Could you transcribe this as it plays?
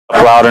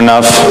Loud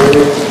enough?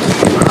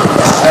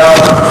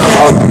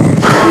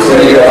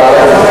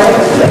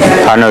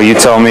 I know, you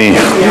tell me.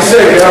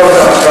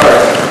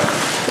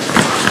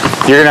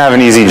 You're going to have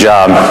an easy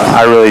job.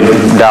 I really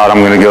doubt I'm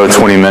going to go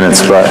 20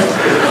 minutes, but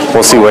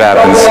we'll see what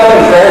happens.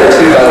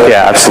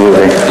 Yeah,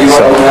 absolutely.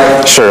 So,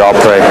 sure, I'll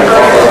pray.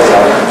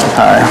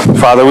 All right.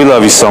 Father, we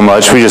love you so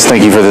much. We just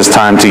thank you for this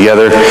time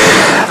together.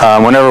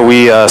 Whenever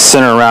we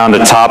center around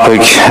a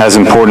topic as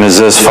important as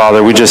this,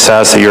 Father, we just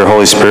ask that your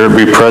Holy Spirit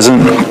be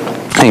present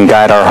and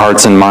guide our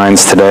hearts and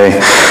minds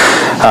today.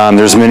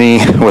 There's many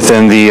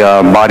within the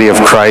body of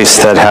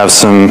Christ that have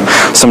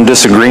some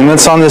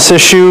disagreements on this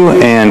issue,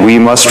 and we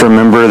must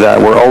remember that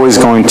we're always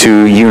going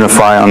to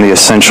unify on the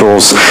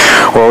essentials.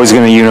 We're always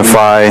going to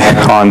unify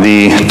on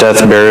the death,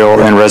 burial,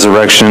 and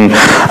resurrection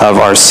of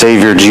our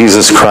Savior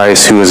Jesus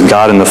Christ, who is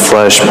God in the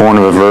flesh, born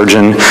of a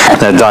virgin,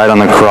 that died on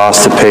the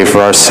cross to pay for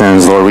our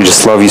sins. Lord, we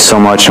just love you so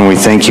much, and we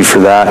thank you for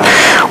that.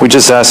 We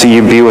just ask that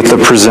you be with the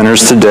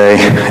presenters today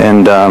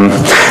and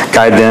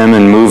guide them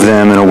and move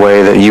them in a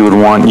way that you would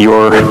want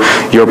your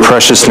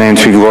precious name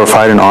to be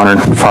glorified and honored.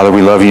 Father,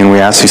 we love you and we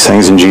ask these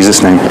things in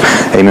Jesus' name.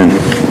 Amen.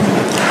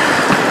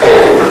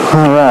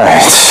 All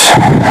right.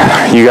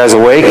 You guys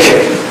awake?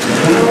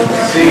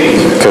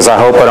 Because I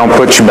hope I don't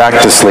put you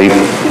back to sleep.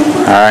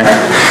 All right.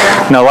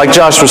 Now, like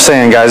Josh was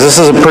saying, guys, this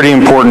is a pretty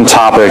important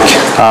topic.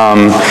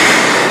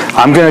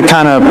 I'm going to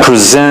kind of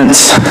present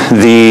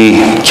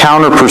the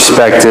counter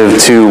perspective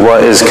to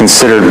what is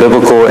considered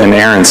biblical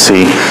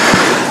inerrancy.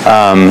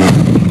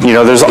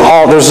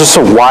 There's just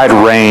a wide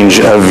range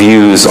of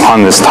views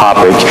on this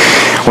topic.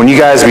 When you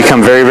guys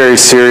become very, very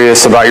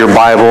serious about your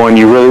Bible and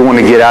you really want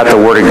to get at the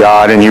Word of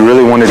God and you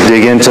really want to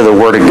dig into the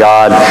Word of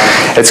God,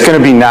 it's going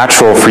to be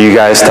natural for you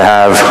guys to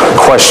have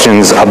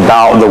questions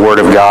about the Word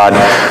of God.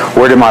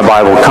 Where did my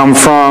Bible come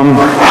from?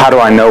 How do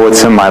I know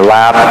what's in my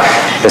lap?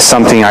 Is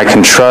something I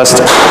can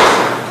trust?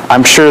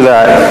 I'm sure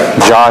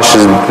that Josh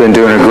has been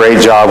doing a great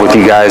job with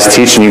you guys,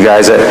 teaching you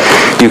guys that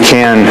you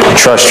can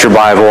trust your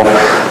Bible.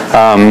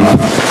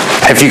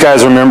 If you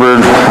guys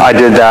remembered, I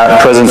did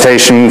that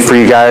presentation for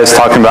you guys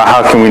talking about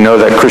how can we know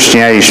that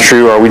Christianity is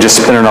true. Are we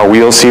just spinning our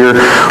wheels here,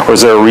 or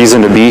is there a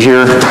reason to be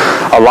here?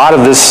 A lot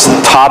of this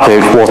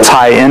topic will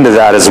tie into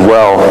that as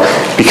well,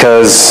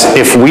 because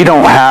if we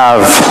don't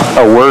have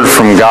a word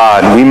from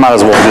God, we might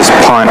as well just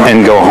punt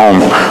and go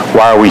home.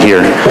 Why are we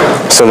here?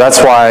 So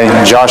that's why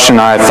Josh and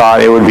I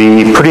thought it would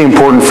be pretty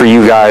important for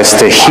you guys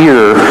to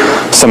hear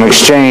some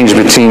exchange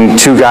between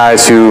two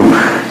guys who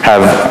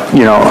have,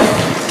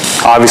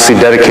 obviously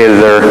dedicated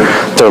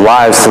their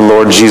lives to the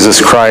Lord Jesus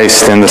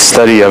Christ and the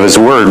study of His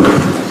Word.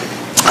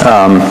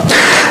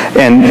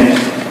 And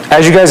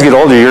as you guys get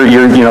older,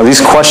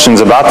 these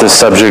questions about this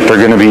subject are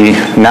going to be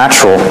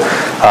natural.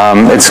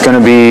 It's going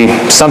to be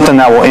something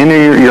that will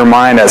enter your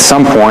mind at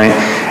some point.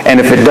 And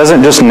if it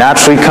doesn't just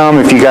naturally come,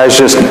 if you guys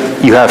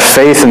you have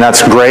faith and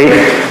that's great,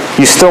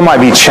 you still might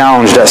be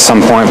challenged at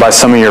some point by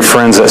some of your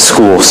friends at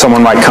school.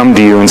 Someone might come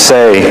to you and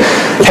say,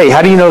 hey,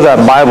 how do you know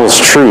that Bible's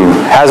true?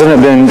 Hasn't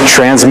it been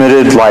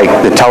transmitted like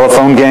the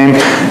telephone game?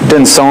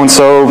 Didn't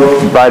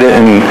so-and-so write it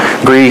in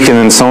Greek, and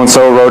then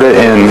so-and-so wrote it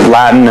in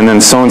Latin, and then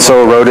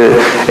so-and-so wrote it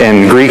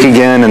in Greek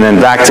again, and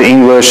then back to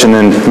English, and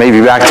then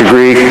maybe back to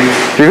Greek?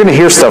 You're going to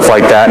hear stuff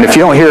like that. And if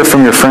you don't hear it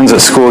from your friends at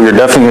school, you're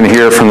definitely going to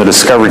hear it from the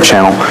Discovery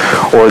Channel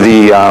or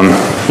the,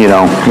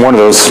 one of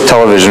those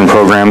television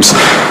programs.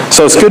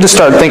 So it's good to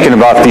start thinking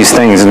about these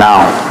things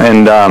now.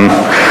 And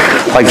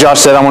like Josh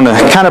said, I want to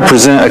kind of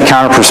present a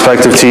counter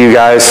perspective to you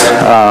guys.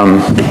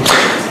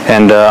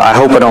 And I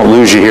hope I don't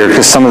lose you here,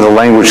 because some of the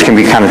language can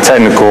be kind of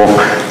technical.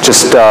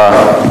 Just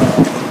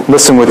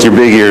listen with your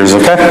big ears,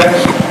 okay?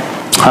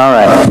 All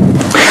right.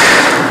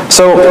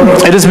 So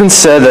it has been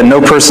said that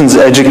no person's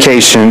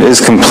education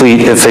is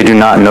complete if they do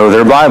not know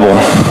their Bible.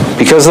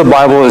 Because the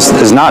Bible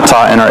is not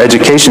taught in our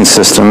education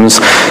systems,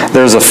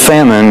 there's a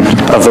famine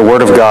of the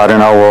Word of God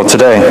in our world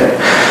today.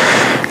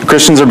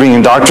 Christians are being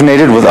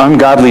indoctrinated with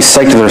ungodly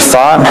secular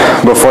thought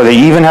before they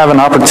even have an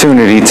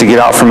opportunity to get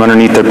out from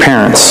underneath their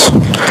parents.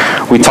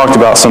 We talked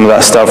about some of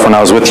that stuff when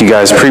I was with you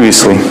guys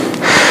previously.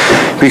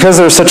 Because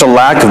there's such a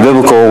lack of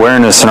biblical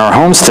awareness in our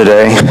homes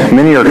today,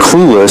 many are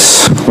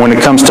clueless when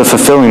it comes to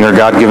fulfilling their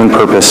God-given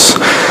purpose.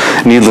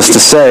 Needless to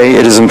say,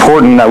 it is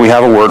important that we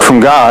have a word from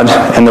God,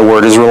 and the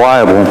word is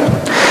reliable.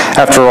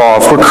 After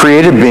all, if we're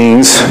created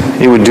beings,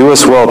 it would do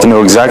us well to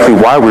know exactly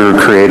why we were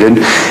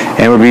created, and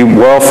it would be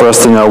well for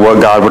us to know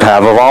what God would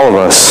have of all of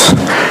us.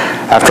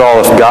 After all,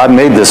 if God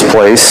made this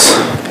place,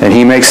 and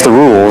He makes the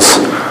rules,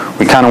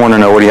 we kind of want to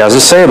know what He has to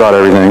say about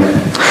everything.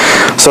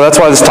 So that's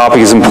why this topic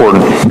is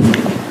important.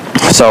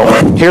 So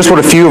here's what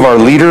a few of our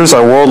leaders,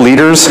 our world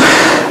leaders,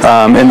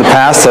 in the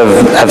past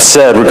have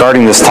said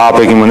regarding this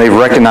topic, and when they've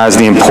recognized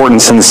the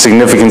importance and the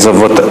significance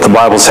of what the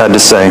Bible's had to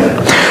say.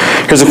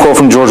 Here's a quote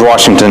from George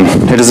Washington.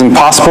 "It is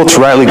impossible to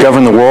rightly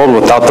govern the world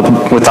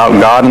without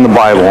God and the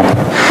Bible."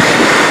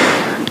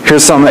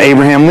 Here's something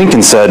Abraham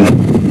Lincoln said.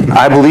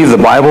 "I believe the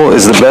Bible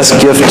is the best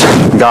gift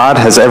God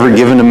has ever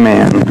given to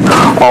man.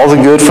 All the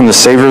good from the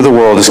Savior of the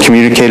world is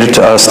communicated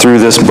to us through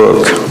this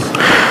book."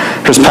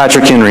 Here's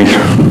Patrick Henry.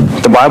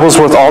 The Bible is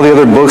worth all the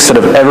other books that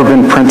have ever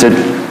been printed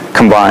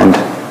combined.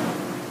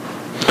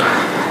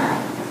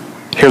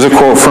 Here's a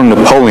quote from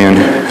Napoleon.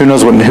 Who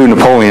knows who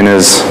Napoleon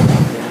is?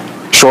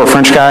 Short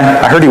French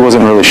guy? I heard he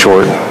wasn't really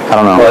short. I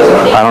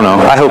don't know.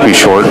 I hope he's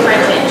short.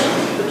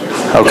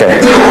 Okay.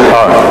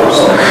 All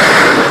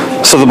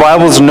right. So the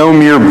Bible is no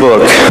mere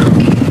book,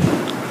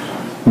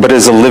 but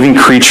is a living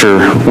creature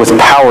with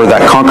power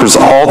that conquers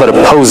all that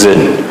oppose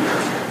it.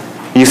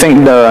 You think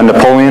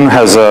Napoleon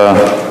has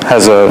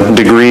a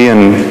degree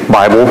in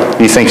Bible?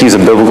 You think he's a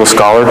biblical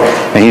scholar?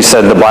 And he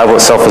said the Bible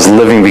itself is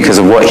living because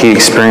of what he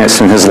experienced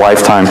in his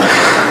lifetime.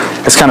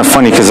 It's kind of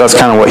funny because that's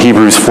kind of what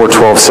Hebrews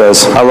 4:12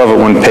 says. I love it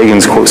when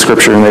pagans quote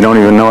scripture and they don't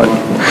even know it.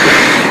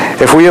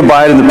 If we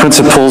abide in the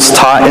principles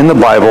taught in the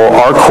Bible,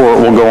 our court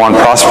will go on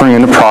prospering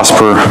and to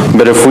prosper.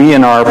 But if we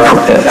in our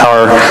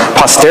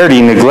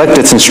posterity neglect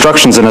its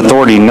instructions and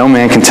authority, no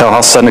man can tell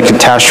how sudden a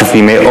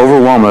catastrophe may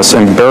overwhelm us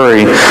and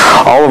bury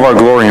all of our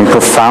glory in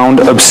profound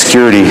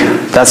obscurity.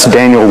 That's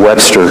Daniel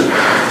Webster.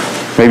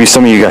 Maybe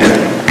some of you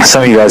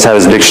guys have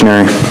his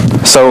dictionary.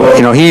 So,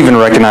 he even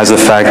recognized the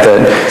fact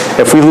that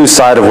if we lose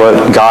sight of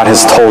what God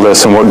has told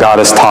us and what God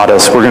has taught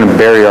us, we're going to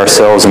bury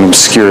ourselves in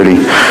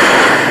obscurity.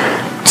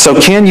 So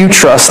can you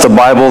trust the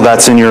Bible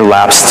that's in your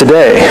laps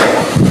today?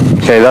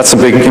 Okay, that's a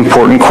big,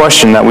 important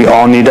question that we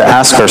all need to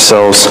ask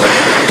ourselves.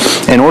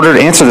 In order to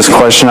answer this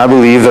question, I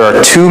believe there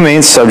are two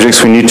main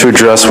subjects we need to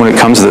address when it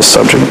comes to this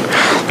subject.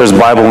 There's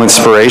Bible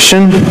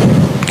inspiration,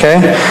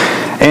 okay,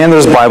 and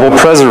there's Bible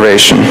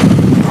preservation.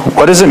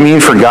 What does it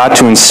mean for God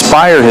to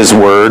inspire His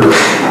Word,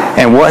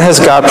 and what has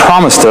God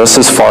promised us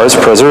as far as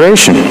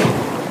preservation?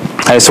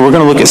 Okay, so we're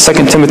going to look at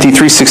 2 Timothy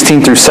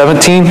 3:16 through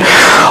 17.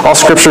 All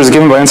Scripture is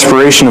given by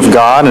inspiration of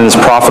God and is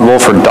profitable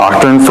for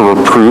doctrine, for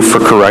reproof, for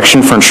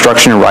correction, for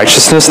instruction in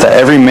righteousness, that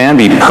every man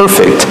be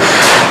perfect,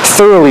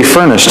 thoroughly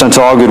furnished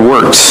unto all good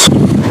works.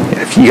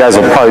 You guys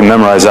will probably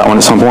memorize that one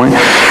at some point.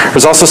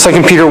 There's also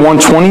 2 Peter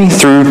 1:20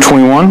 through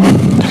 21.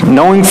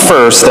 Knowing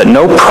first that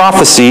no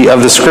prophecy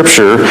of the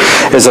Scripture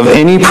is of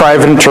any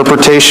private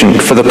interpretation,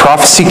 for the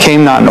prophecy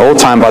came not in old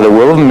time by the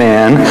will of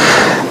man,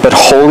 but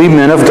holy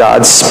men of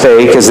God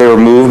spake as they were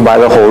moved by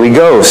the Holy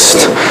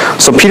Ghost.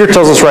 So Peter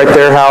tells us right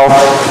there how,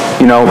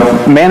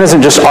 man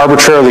isn't just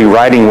arbitrarily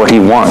writing what he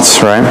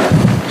wants, right?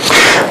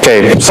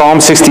 Okay, Psalm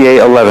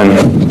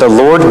 68:11. The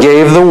Lord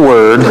gave the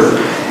word,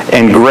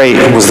 and great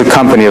was the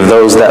company of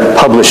those that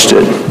published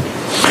it.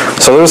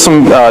 So there's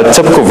some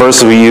typical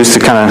verses we use to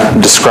kind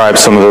of describe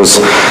some of those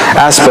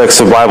aspects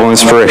of Bible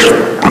inspiration.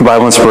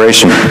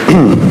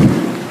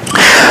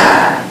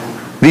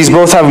 These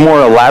both have a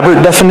more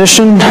elaborate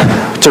definition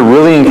to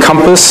really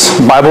encompass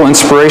Bible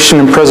inspiration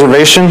and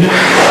preservation.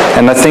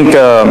 And I think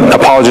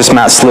apologist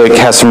Matt Slick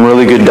has some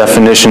really good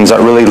definitions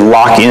that really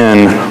lock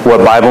in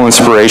what Bible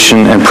inspiration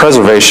and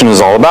preservation is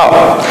all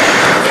about.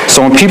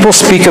 So when people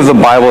speak of the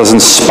Bible as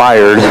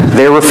inspired,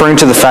 they are referring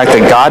to the fact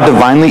that God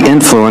divinely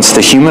influenced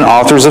the human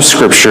authors of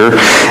Scripture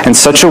in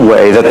such a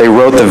way that they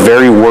wrote the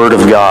very Word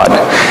of God.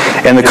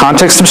 In the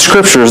context of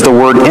Scriptures, the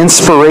word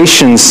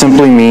inspiration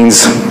simply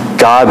means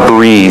God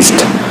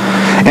breathed.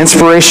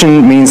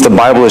 Inspiration means the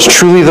Bible is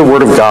truly the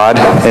Word of God,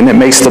 and it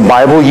makes the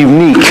Bible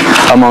unique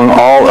among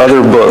all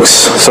other books.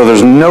 So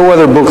there's no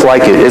other book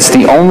like it. It's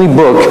the only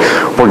book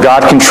where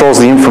God controls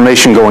the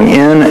information going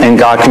in and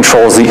God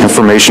controls the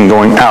information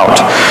going out.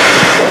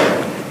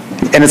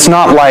 And it's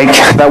not like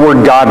that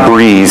word God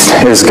breathed.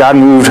 It is God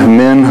moved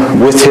men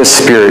with His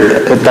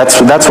Spirit.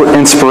 That's what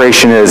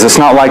inspiration is. It's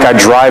not like I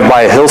drive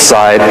by a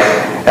hillside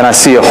and I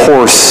see a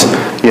horse,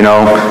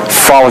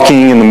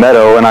 frolicking in the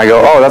meadow, and I go,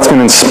 oh, that's going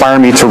to inspire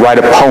me to write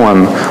a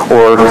poem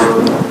or,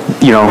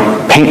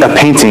 paint a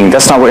painting.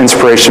 That's not what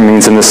inspiration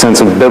means in the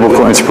sense of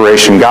biblical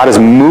inspiration. God is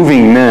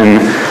moving men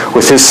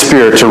with His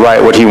Spirit to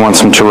write what He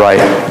wants them to write.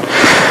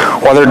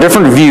 While there are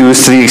different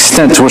views to the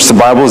extent to which the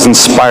Bible is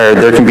inspired,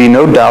 there can be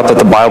no doubt that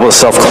the Bible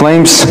itself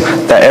claims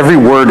that every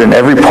word and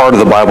every part of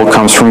the Bible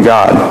comes from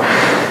God.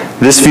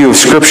 This view of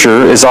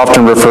Scripture is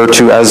often referred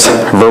to as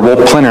verbal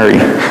plenary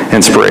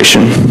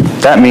inspiration.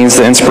 That means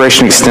the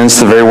inspiration extends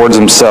to the very words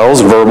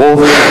themselves,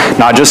 verbal,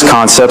 not just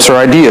concepts or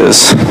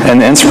ideas. And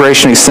the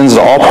inspiration extends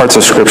to all parts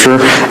of Scripture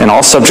and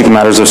all subject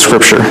matters of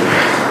Scripture.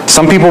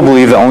 Some people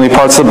believe that only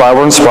parts of the Bible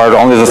are inspired,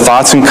 only the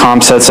thoughts and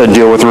concepts that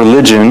deal with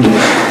religion.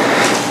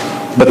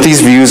 But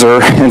these views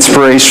of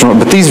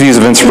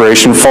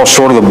inspiration fall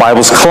short of the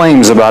Bible's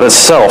claims about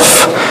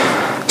itself.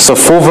 So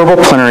full verbal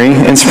plenary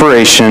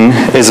inspiration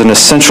is an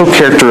essential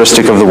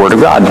characteristic of the Word of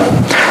God.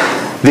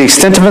 The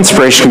extent of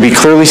inspiration can be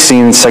clearly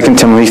seen in 2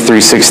 Timothy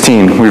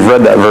 3:16. We've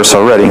read that verse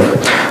already.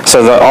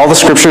 so that all the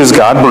Scripture is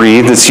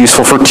God-breathed, it's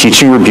useful for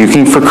teaching,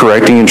 rebuking, for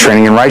correcting, and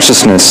training in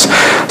righteousness,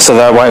 so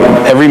that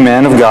every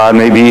man of God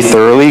may be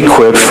thoroughly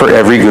equipped for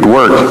every good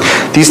work.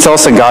 These tell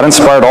us that God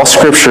inspired all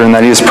Scripture and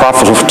that He is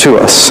profitable to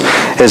us.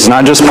 It is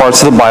not just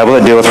parts of the Bible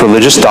that deal with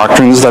religious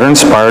doctrines that are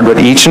inspired, but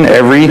each and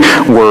every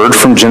word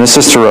from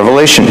Genesis to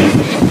Revelation.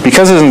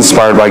 Because it is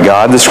inspired by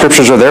God, the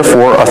Scriptures are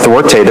therefore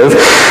authoritative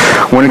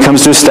when it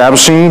comes to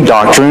establishing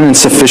doctrine and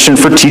sufficient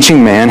for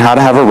teaching man how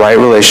to have a right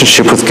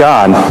relationship with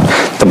God.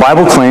 The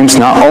Bible claims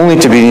not only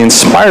to be the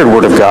inspired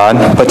Word of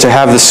God, but to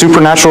have the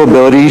supernatural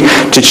ability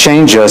to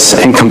change us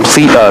and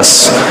complete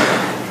us.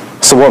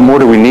 So what more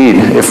do we need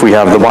if we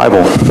have the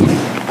Bible?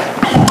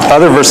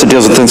 Other verse that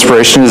deals with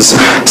inspiration is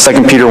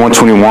 2 Peter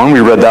 1:21.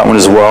 We read that one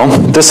as well.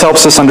 This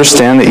helps us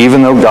understand that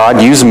even though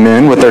God used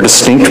men with their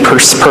distinct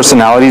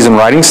personalities and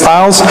writing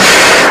styles,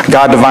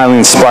 God divinely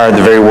inspired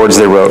the very words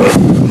they wrote.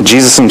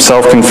 Jesus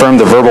himself confirmed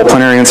the verbal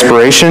plenary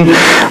inspiration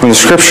in the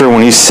Scripture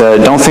when he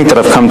said, "Don't think that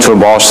I've come to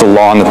abolish the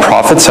law and the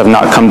prophets. Have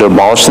not come to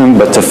abolish them,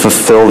 but to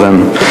fulfill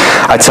them.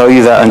 I tell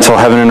you that until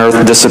heaven and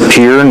earth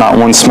disappear, not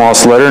one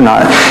smallest letter,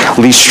 not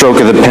least stroke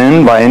of the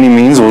pen by any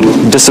means will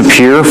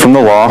disappear from the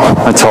law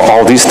until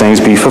all these things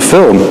be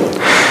fulfilled."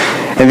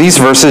 In these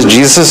verses,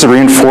 Jesus is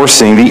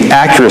reinforcing the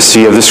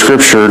accuracy of the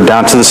Scripture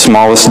down to the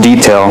smallest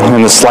detail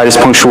and the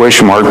slightest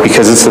punctuation mark,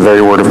 because it's the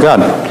very Word of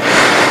God.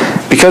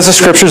 Because the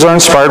Scriptures are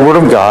inspired Word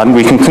of God,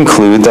 we can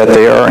conclude that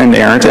they are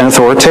inerrant and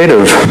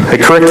authoritative. A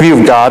correct view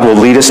of God will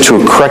lead us to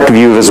a correct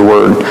view of His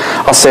Word.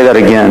 I'll say that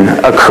again.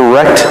 A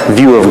correct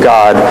view of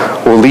God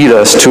will lead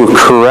us to a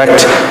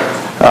correct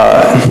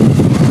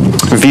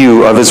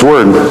view of His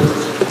Word.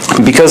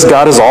 Because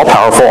God is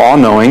all-powerful,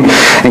 all-knowing,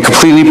 and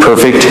completely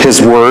perfect,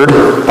 His Word,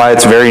 by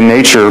its very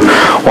nature,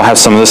 will have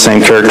some of the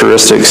same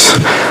characteristics,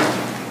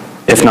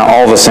 if not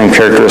all the same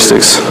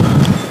characteristics.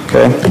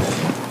 Okay?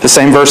 The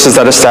same verses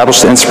that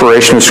establish the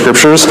inspiration of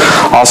Scriptures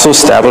also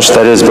establish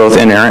that it is both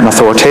inerrant and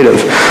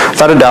authoritative.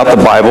 Without a doubt, the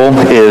Bible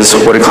is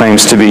what it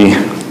claims to be,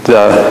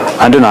 the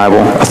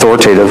undeniable,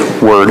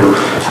 authoritative Word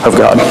of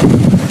God.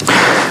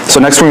 So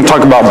next we're going to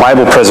talk about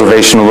Bible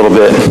preservation a little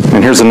bit.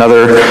 And here's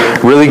another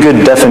really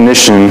good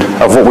definition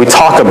of what we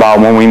talk about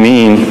when we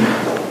mean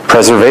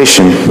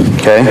preservation.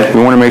 Okay?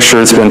 We want to make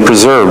sure it's been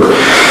preserved.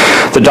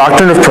 The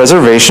doctrine of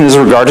preservation is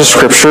in regards to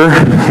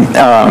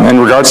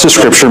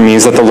Scripture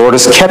means that the Lord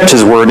has kept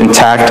His Word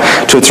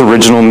intact to its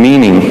original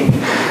meaning.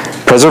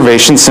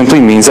 Preservation simply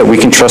means that we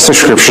can trust the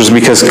Scriptures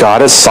because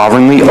God has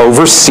sovereignly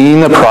overseen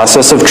the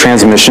process of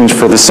transmission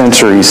for the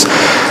centuries.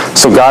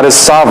 So God is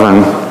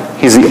sovereign.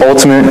 He's the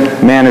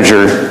ultimate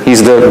manager.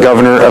 He's the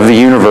governor of the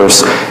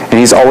universe. And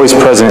He's always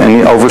present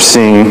and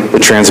overseeing the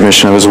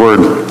transmission of His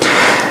Word.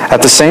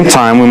 At the same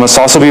time, we must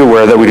also be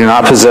aware that we do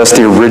not possess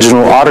the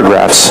original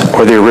autographs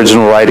or the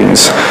original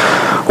writings.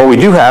 What we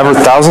do have are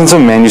thousands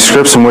of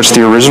manuscripts in which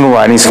the original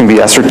writings can be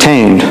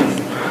ascertained.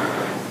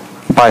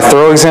 By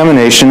thorough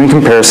examination and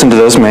comparison to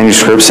those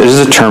manuscripts, it is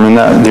determined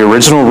that the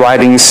original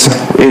writings,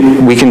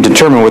 we can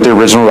determine what the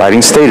original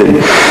writings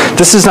stated.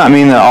 This does not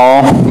mean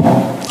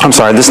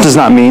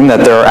that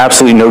there are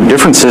absolutely no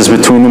differences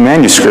between the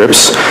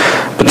manuscripts,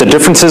 but the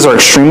differences are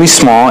extremely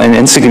small and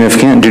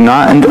insignificant and do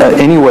not in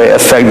any way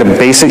affect the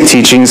basic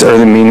teachings or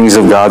the meanings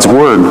of God's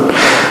Word.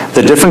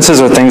 The differences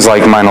are things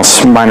like minor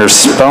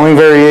spelling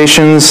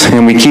variations,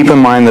 and we keep in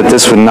mind that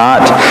this would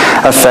not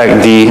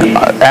affect the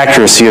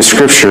accuracy of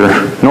Scripture,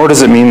 nor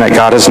does it mean that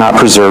God has not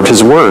preserved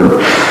His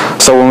Word.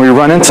 So when we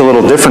run into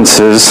little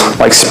differences,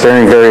 like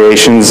spelling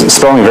variations,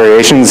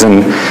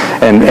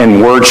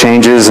 and word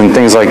changes and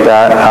things like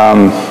that,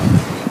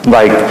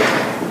 like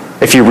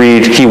if you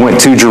read, "He went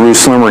to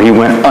Jerusalem," or "He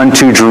went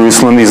unto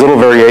Jerusalem," these little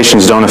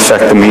variations don't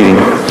affect the meaning.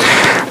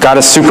 God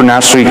has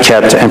supernaturally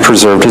kept and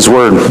preserved His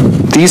Word.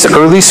 These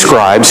early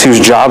scribes, whose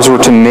jobs were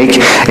to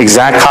make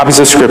exact copies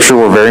of Scripture,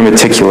 were very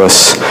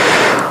meticulous.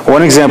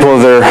 One example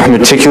of their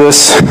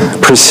meticulous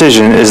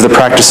precision is the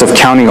practice of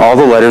counting all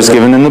the letters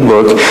given in the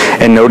book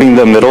and noting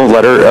the middle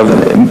letter of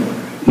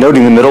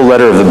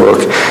the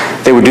book.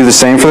 They would do the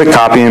same for the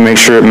copy and make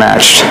sure it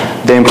matched.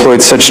 They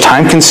employed such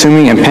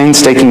time-consuming and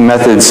painstaking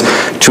methods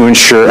to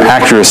ensure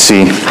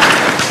accuracy.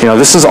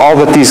 This is all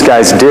that these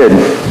guys did.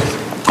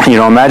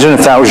 Imagine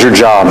if that was your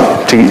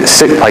job, to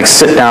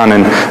sit down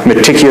and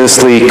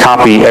meticulously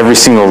copy every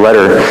single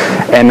letter.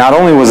 And not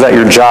only was that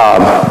your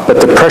job, but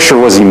the pressure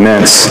was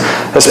immense,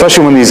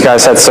 especially when these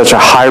guys had such a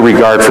high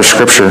regard for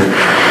Scripture.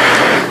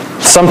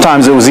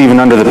 Sometimes it was even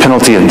under the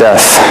penalty of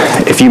death.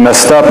 If you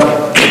messed up,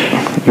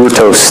 you were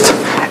toast.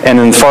 And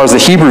as far as the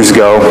Hebrews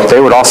go, they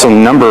would also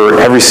number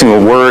every single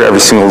word, every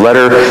single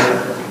letter,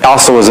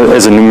 also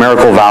as a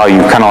numerical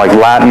value, kind of like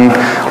Latin,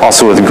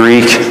 also with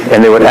Greek,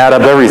 and they would add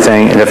up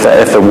everything, and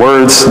if the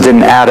words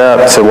didn't add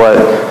up to what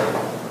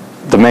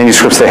the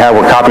manuscripts they had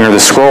were copying, or the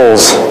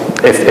scrolls,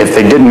 if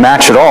they didn't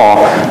match at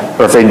all,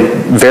 or if they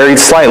varied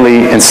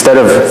slightly, instead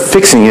of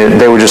fixing it,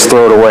 they would just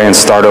throw it away and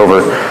start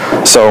over.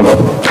 So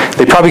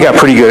they probably got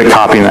pretty good at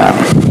copying that.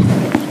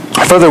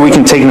 Further, we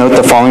can take note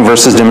the following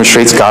verses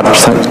demonstrates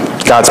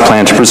God's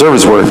plan to preserve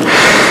His Word.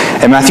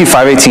 In Matthew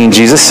 5:18,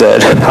 Jesus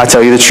said, I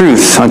tell you the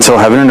truth, until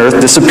heaven and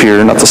earth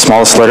disappear, not the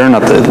smallest letter,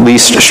 not the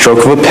least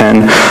stroke of a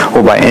pen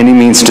will by any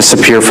means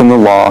disappear from the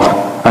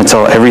law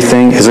until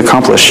everything is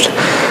accomplished.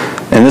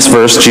 In this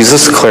verse,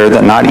 Jesus declared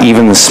that not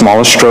even the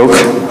smallest stroke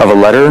of a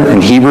letter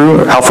in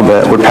Hebrew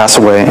alphabet would pass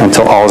away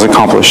until all is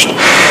accomplished.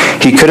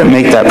 He couldn't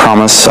make that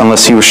promise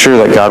unless he was sure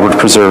that God would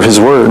preserve his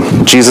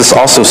word. Jesus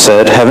also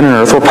said, heaven and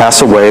earth will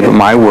pass away, but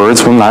my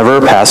words will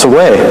never pass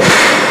away.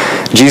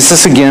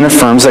 Jesus again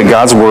affirms that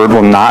God's word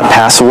will not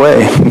pass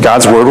away.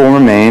 God's word will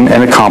remain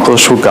and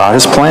accomplish what God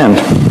has planned.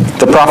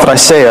 The prophet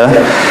Isaiah,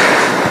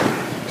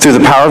 through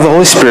the power of the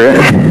Holy Spirit,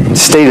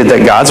 stated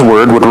that God's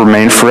word would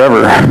remain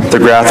forever. The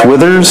grass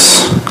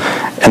withers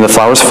and the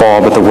flowers fall,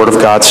 but the word of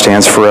God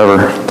stands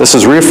forever. This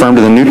is reaffirmed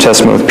in the New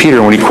Testament with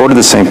Peter when he quoted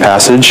the same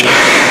passage,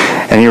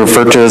 and he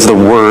referred to it as the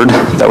word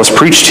that was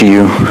preached to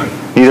you.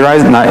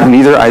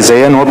 Neither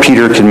Isaiah nor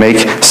Peter could make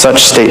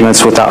such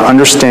statements without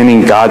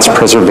understanding God's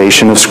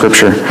preservation of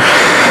Scripture.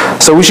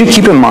 So we should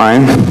keep in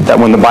mind that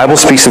when the Bible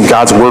speaks of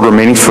God's word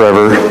remaining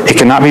forever, it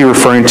cannot be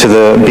referring to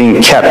the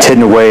being kept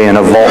hidden away in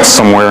a vault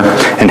somewhere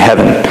in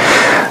heaven.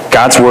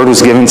 God's word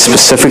was given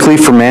specifically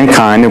for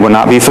mankind and would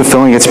not be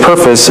fulfilling its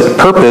purpose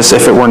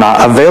if it were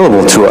not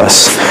available to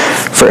us.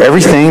 For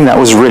everything that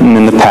was written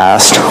in the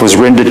past was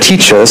written to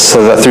teach us,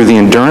 so that through the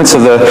endurance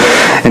and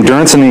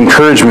the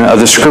encouragement of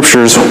the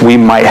Scriptures, we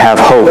might have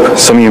hope.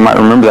 Some of you might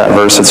remember that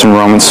verse. It's in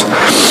Romans.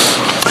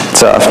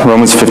 It's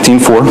Romans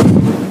 15:4.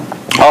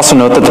 Also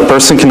note that the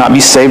person cannot be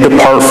saved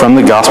apart from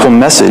the gospel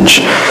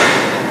message,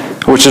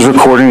 which is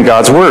recorded in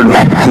God's word.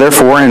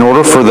 Therefore, in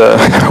order for the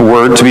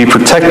word to be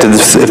protected,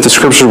 if the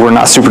Scriptures were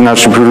not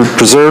supernaturally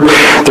preserved,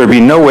 there would be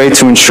no way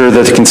to ensure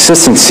the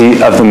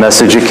consistency of the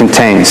message it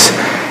contains.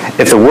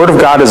 If the word of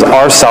God is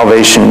our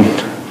salvation,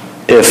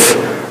 if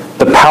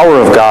the power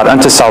of God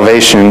unto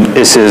salvation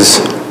is his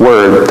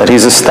word that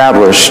he's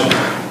established,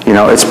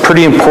 it's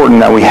pretty important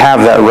that we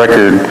have that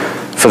record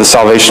for the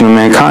salvation of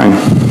mankind.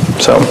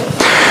 So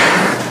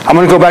I'm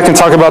going to go back and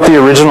talk about the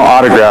original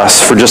autographs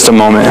for just a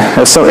moment.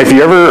 So if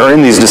you ever are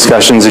in these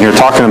discussions and you're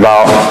talking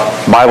about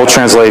Bible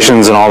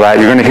translations and all that,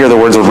 you're going to hear the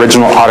words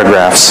original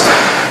autographs.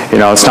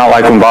 It's not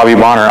like when Bobby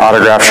Bonner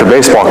autographs your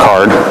baseball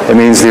card. It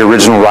means the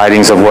original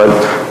writings of what,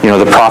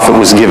 the prophet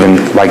was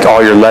given, like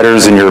all your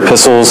letters and your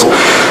epistles.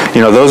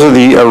 Those are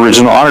the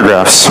original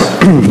autographs.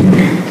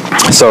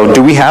 So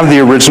do we have the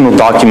original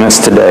documents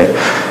today?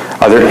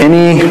 Are there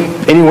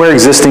anywhere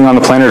existing on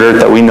the planet Earth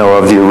that we know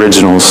of the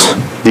originals?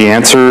 The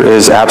answer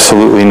is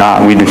absolutely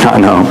not. We do not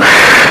know.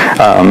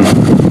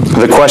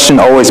 The question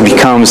always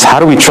becomes, how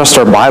do we trust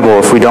our Bible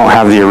if we don't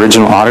have the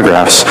original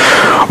autographs?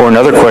 Or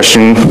another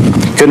question,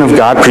 couldn't have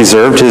God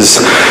preserved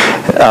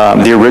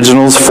the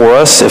originals for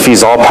us if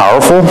he's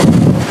all-powerful?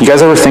 You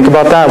guys ever think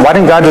about that? Why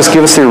didn't God just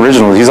give us the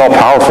originals? He's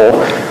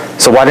all-powerful,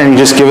 so why didn't he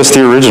just give us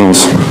the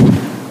originals?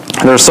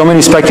 There are so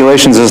many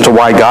speculations as to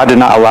why God did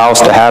not allow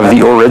us to have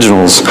the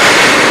originals.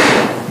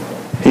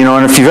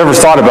 And if you've ever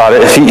thought about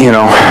it,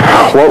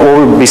 what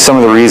would be some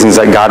of the reasons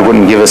that God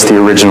wouldn't give us the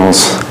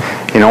originals?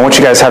 What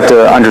you guys have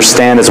to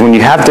understand is when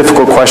you have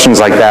difficult questions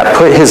like that,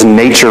 put his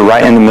nature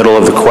right in the middle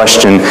of the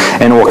question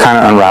and it will kind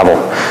of unravel.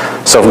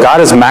 So if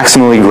God is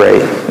maximally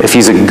great, if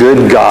he's a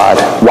good God,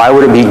 why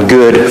would it be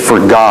good for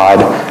God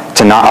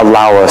to not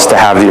allow us to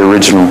have the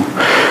original?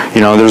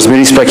 There's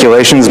many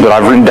speculations, but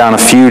I've written down a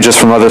few just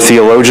from other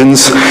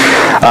theologians.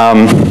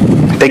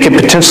 They could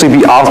potentially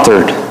be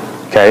altered.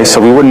 Okay,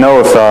 so we wouldn't know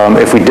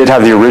if we did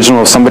have the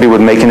original, if somebody would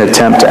make an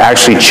attempt to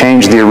actually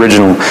change the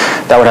original.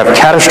 That would have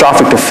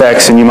catastrophic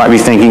effects, and you might be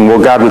thinking, well,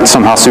 God would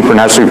somehow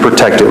supernaturally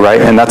protect it,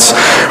 right? And that's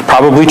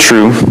probably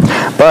true.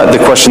 But the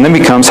question then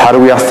becomes, how do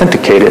we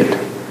authenticate it?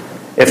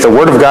 If the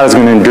Word of God is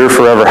going to endure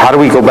forever, how do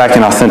we go back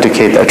and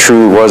authenticate that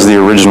truly was the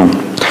original?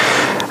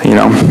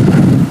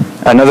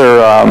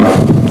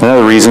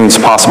 Another reason is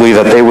possibly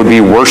that they would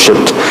be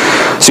worshipped.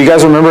 So you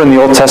guys remember in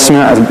the Old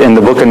Testament, in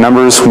the book of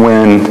Numbers,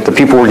 when the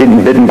people were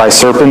getting bitten by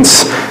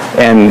serpents,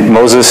 and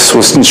Moses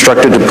was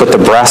instructed to put the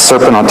brass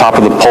serpent on top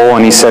of the pole,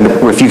 and he said,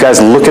 if you guys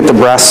look at the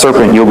brass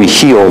serpent, you'll be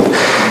healed.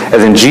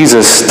 And then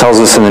Jesus tells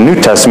us in the New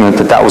Testament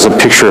that that was a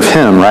picture of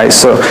him, right?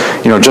 So,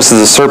 just as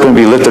the serpent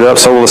be lifted up,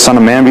 so will the Son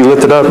of Man be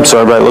lifted up. So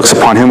everybody that looks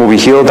upon him will be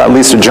healed. That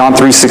leads to John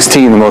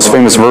 3:16, the most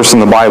famous verse in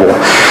the Bible.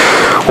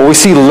 Well, we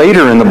see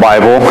later in the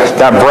Bible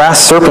that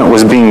brass serpent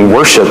was being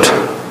worshipped,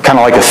 kind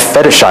of like a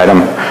fetish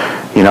item,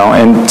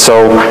 And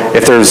so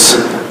if there's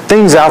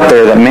things out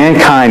there that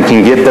mankind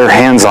can get their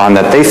hands on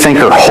that they think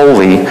are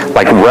holy,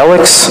 like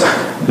relics,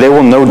 they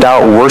will no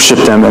doubt worship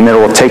them, and it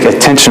will take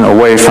attention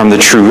away from the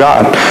true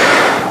God.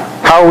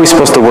 How are we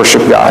supposed to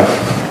worship God?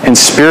 In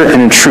spirit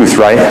and in truth,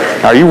 right?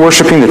 Are you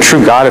worshiping the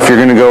true God if you're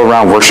going to go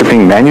around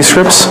worshiping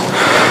manuscripts?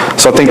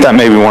 So I think that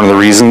may be one of the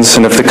reasons.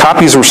 And if the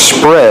copies were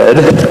spread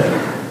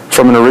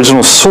from an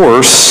original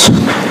source,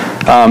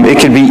 it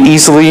could be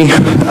easily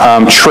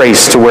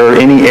traced to where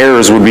any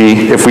errors would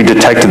be if we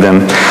detected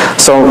them.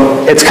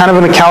 So it's kind of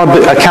an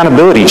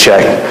accountability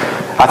check.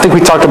 I think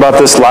we talked about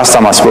this last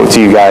time I spoke to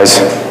you guys.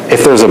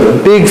 If there's a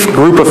big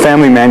group of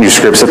family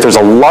manuscripts, if there's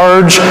a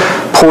large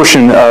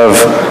portion of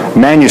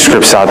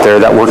manuscripts out there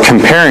that we're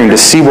comparing to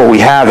see what we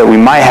have that we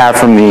might have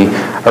from the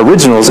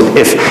originals,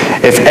 if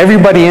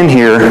everybody in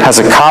here has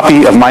a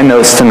copy of my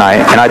notes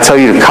tonight and I tell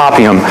you to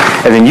copy them,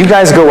 and then you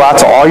guys go out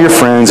to all your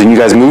friends and you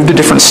guys move to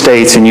different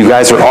states and you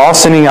guys are all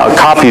sending out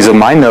copies of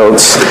my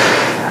notes,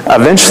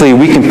 eventually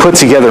we can put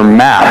together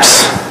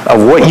maps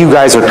of what you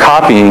guys are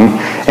copying,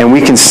 and we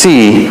can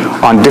see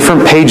on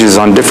different pages,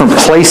 on different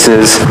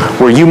places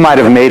where you might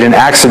have made an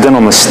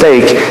accidental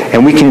mistake,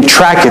 and we can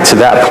track it to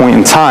that point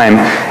in time,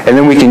 and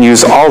then we can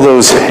use all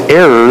those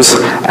errors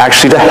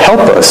actually to help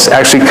us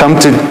actually come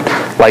to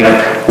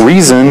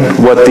reason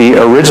what the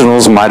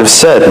originals might have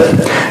said.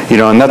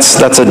 And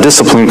that's a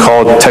discipline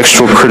called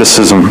textual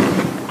criticism.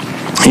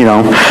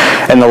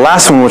 And the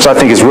last one, which I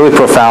think is really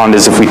profound,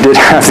 is if we did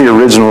have the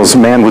originals,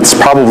 man would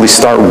probably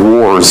start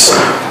wars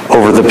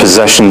over the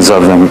possessions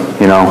of them.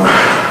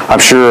 I'm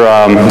sure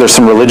there's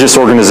some religious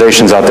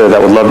organizations out there that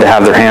would love to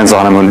have their hands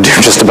on them and do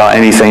just about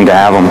anything to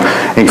have them,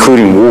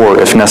 including war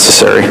if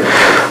necessary.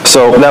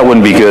 So that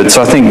wouldn't be good.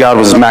 So I think God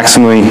was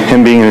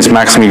him being in his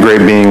maximally great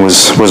being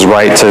was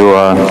right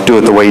to do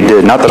it the way he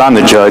did. Not that I'm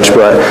the judge,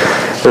 but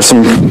there's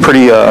some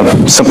pretty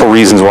simple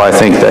reasons why I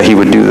think that he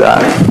would do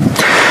that.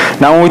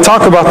 Now, when we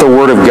talk about the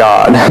Word of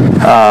God,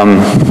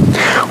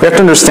 we have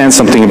to understand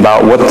something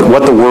about what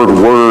the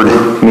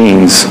word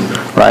means,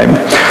 right?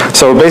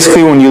 So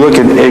basically, when you look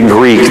at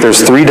Greek,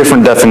 there's three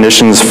different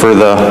definitions for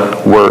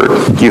the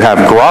word. You have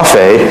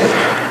graphe,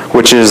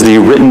 which is the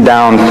written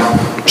down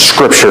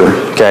scripture,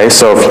 okay?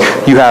 So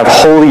if you have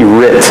holy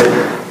writ,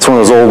 it's one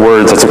of those old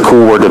words, that's a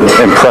cool word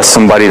to impress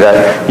somebody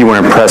that you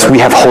want to impress. We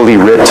have holy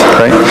writ,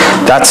 right?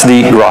 That's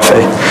the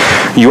graphe.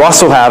 You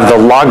also have the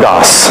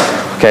logos.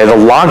 Okay, the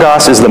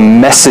logos is the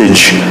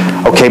message,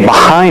 okay,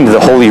 behind the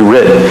holy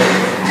writ.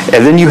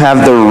 And then you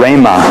have the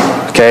rhema.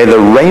 Okay, the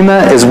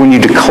rhema is when you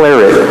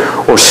declare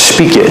it or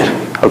speak it.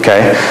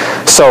 Okay,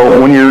 so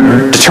when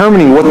you're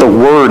determining what the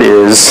word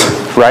is,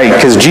 right,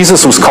 because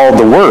Jesus was called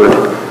the Word.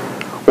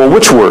 Well,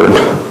 which word?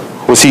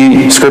 Was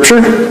he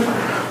Scripture?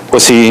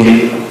 Was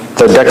he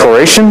the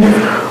declaration?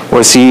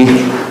 Was he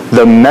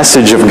the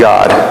message of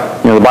God?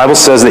 The Bible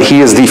says that he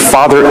is the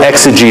Father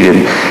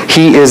exegeted.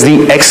 He is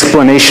the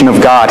explanation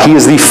of God. He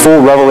is the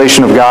full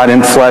revelation of God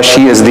in flesh.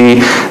 He is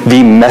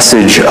the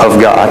message of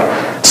God.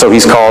 So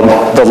he's called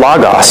the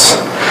Logos.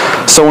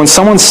 So when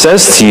someone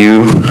says to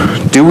you,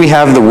 do we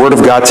have the Word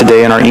of God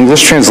today in our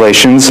English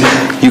translations,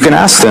 you can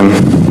ask them,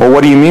 well,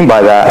 what do you mean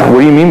by that?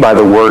 What do you mean by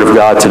the Word of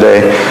God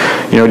today?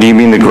 Do you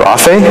mean the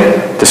graphe,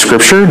 the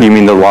Scripture? Do you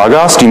mean the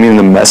Logos? Do you mean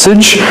the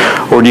message?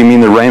 Or do you mean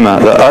the rhema,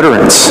 the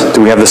utterance?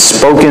 Do we have the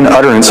spoken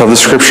utterance of the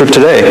Scripture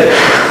today?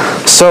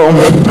 So,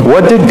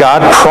 what did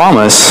God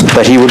promise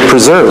that he would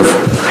preserve?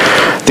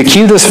 The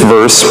key to this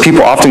verse,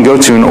 people often go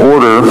to in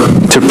order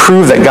to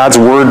prove that God's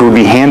word would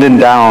be handed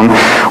down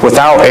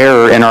without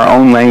error in our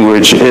own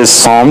language, is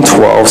Psalm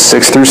 12,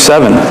 6 through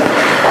 7.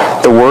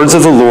 The words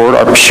of the Lord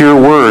are pure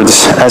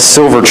words, as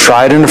silver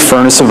tried in a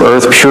furnace of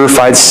earth,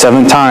 purified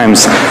 7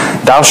 times.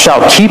 Thou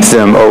shalt keep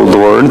them, O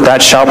Lord, thou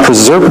shalt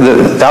preserve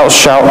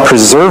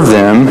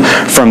them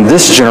from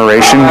this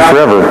generation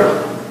forever.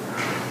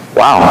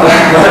 Wow.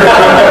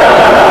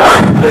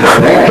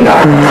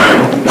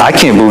 I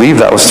can't believe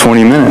that was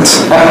 20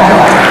 minutes.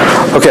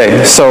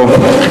 Okay, so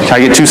can I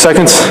get 2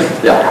 seconds?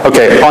 Yeah.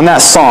 Okay, on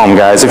that psalm,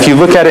 guys, if you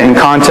look at it in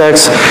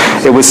context,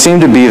 it would seem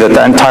to be that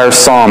the entire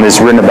psalm is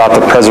written about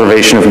the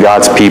preservation of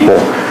God's people.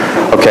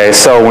 Okay,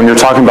 so when you're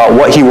talking about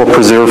what he will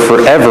preserve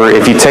forever,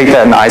 if you take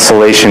that in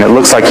isolation, it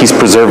looks like he's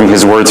preserving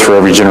his words for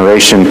every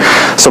generation.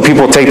 So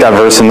people take that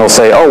verse and they'll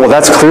say, oh, well,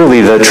 that's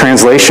clearly the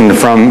translation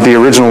from the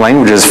original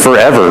languages,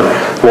 forever.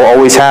 We'll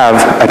always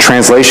have a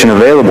translation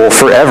available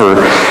forever.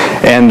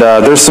 And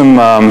there's some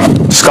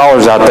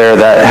scholars out there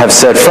that have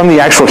said from the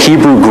actual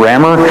Hebrew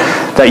grammar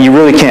that you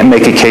really can't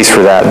make a case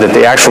for that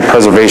the actual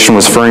preservation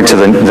was referring to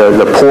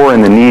the poor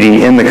and the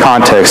needy in the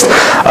context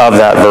of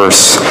that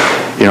verse.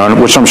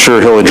 Which I'm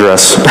sure he'll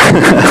address.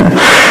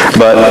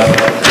 But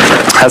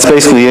that's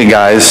basically it,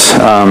 guys.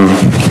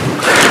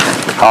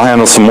 I'll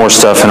handle some more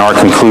stuff in our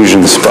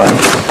conclusions, but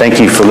thank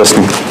you for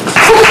listening.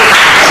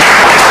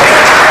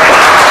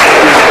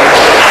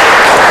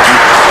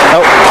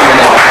 Oh,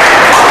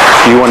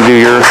 you want to do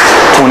your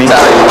 20?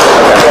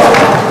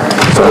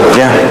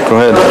 Yeah, go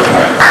ahead.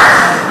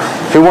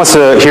 Who wants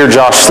to hear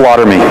Josh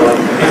slaughter me?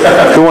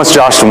 Who wants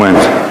Josh to win?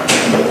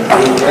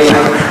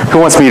 Who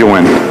wants me to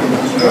win?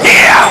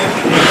 Yeah.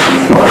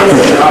 All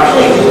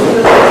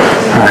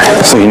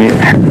right, so you need...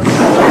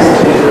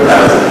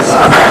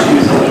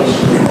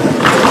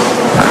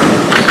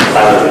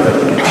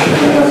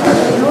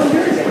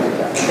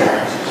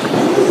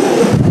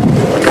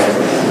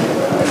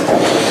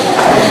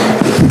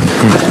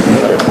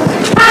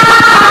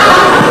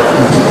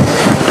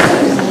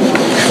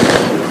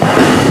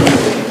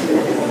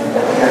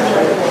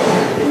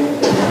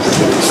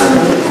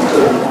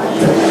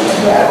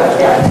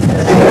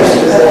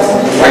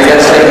 Are you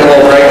guys taking a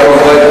little break real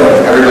quick?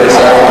 Everybody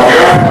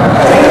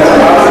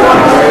settle.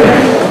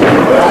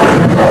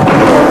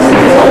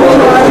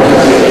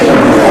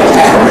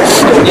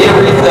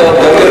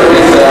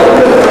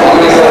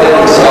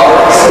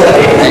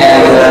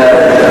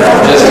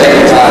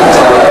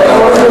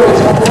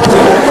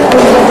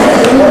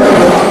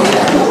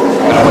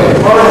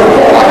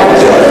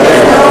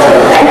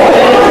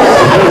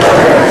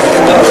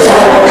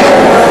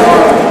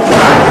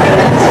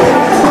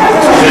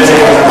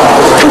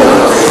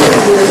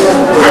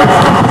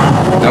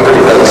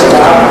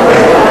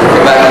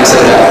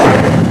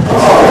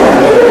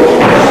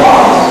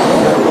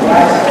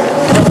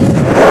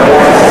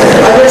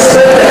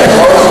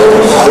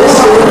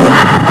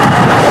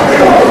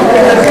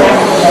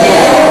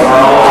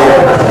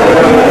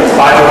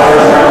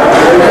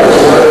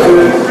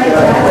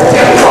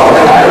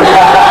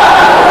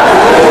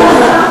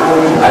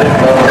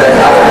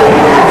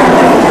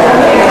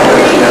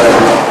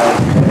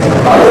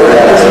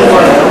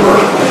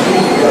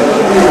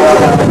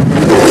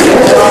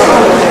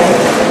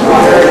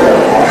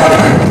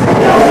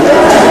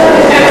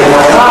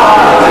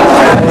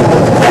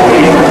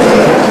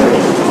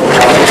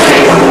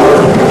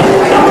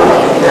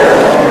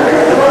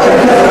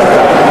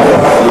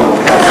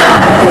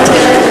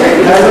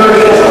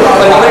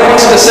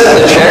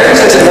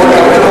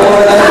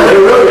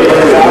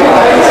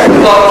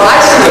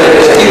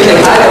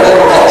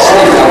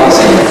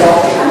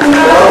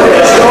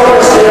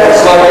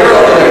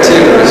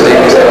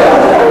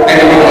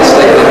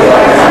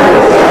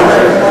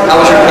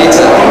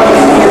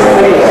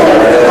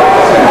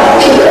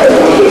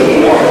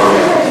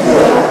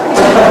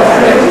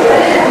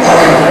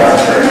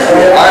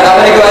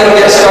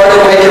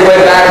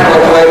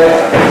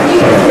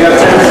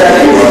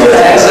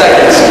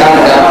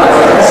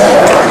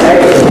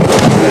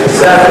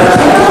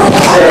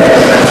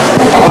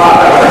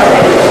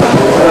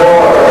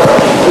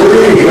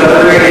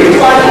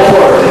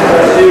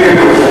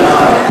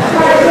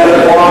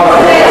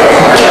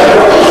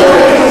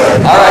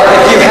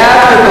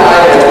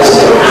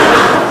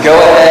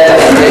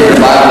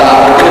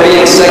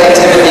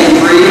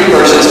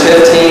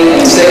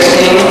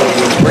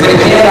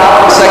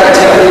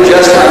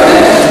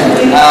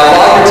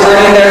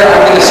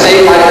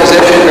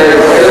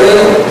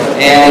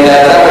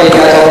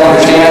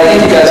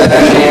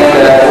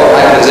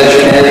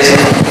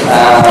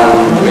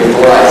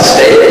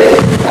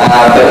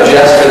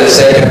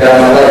 I'm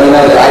going to let you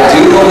know that I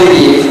do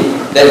believe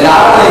that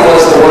not only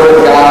was the Word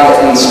of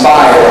God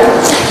inspired,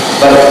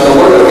 but the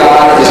Word of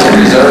God is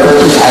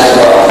preserved as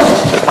well.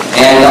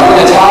 And I'm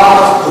going to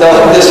talk,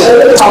 this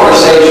whole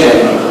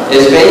conversation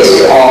is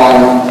based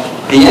on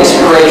the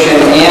inspiration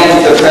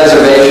and the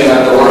preservation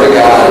of the Word of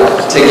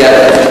God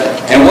together.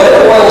 And what it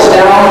boils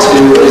down to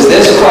is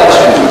this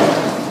question: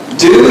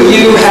 do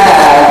you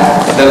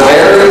have the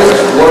very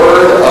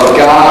Word of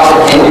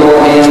God in your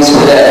hands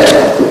today?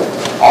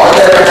 Are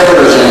there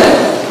errors in it?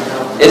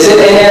 Is it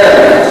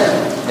inerrant?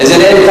 Is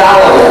it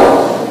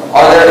infallible?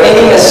 Are there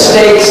any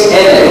mistakes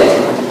in it?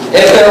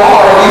 If there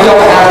are, you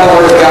don't have the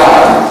Word of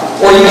God.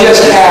 Or you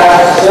just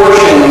have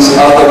portions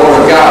of the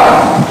Word of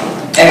God.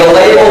 And the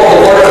label of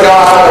the Word of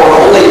God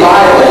or Holy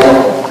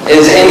Bible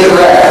is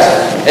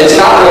incorrect. It's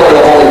not really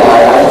the Holy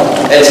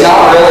Bible. It's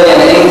not really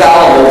an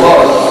infallible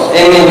book.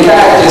 And in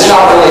fact, it's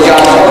not really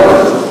God's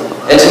Word.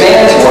 It's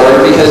man's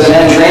Word because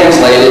men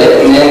translated it,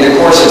 and in the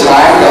course of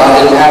time, God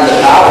didn't have the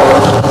power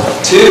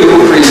to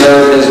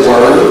preserve His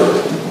Word.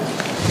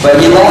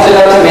 But He left it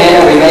up to man,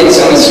 and we made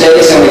some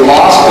mistakes, and we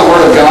lost the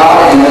Word of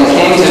God, and when it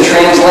came to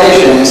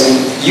translations,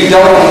 you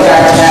don't in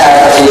fact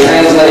have a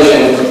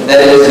translation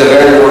that is the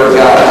very Word of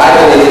God. I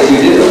believe that you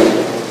do.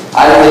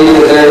 I believe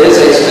that there is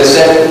a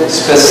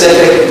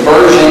specific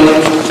version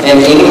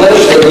in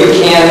English that you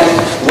can,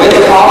 with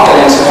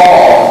confidence,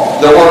 call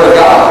the Word of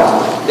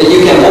God. That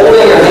you can hold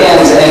in your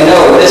hands and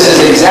know this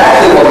is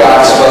exactly what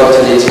God spoke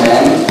to these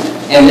men,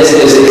 and this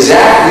is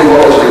exactly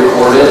what was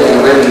recorded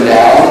and written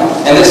down,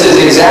 and this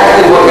is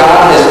exactly what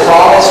God has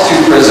promised to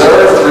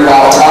preserve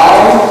throughout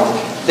time,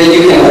 that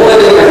you can hold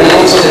it in your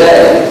hands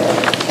today.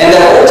 And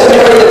that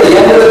ultimately, at the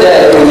end of the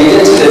day, when you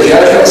get to the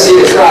judgment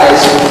seat of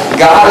Christ,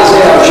 God is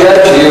going to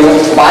judge you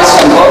by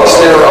some books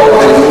that are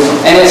open,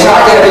 and it's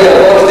not going to be a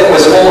book that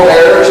was full of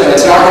errors, and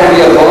it's not going to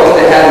be a book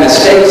that had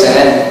mistakes in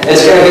it.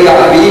 It's going to be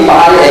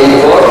by a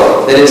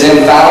book that is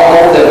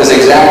infallible, that was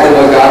exactly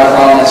what God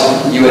promised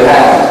you would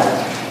have.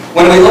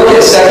 When we look at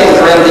 2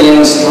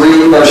 Corinthians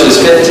 3, verses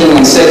 15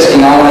 and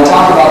 16, I want to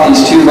talk about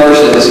these two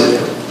verses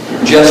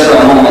just for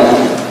a moment.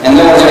 And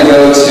then we're going to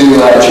go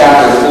to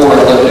chapter 4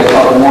 and look at a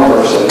couple more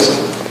verses.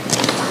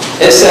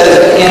 It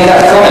says, "In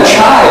that from a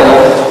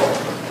child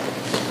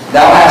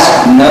thou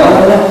hast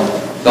known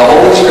the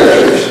Holy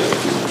Scriptures."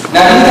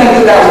 Now, do you think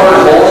that that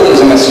word holy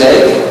is a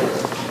mistake?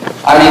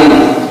 I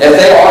mean, if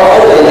they are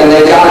holy, then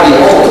they've got to be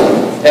holy.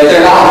 If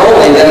they're not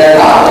holy, then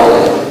they're not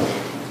holy.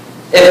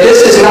 If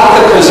this is not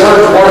the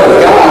preserved Word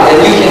of God,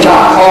 then you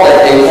cannot call it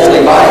a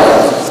Holy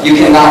Bible. You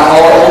cannot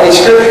call it Holy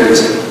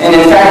Scriptures. And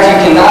in fact, you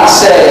cannot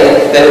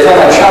say that from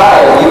a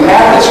child you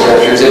have the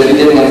Scriptures if you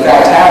didn't in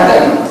fact have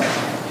them.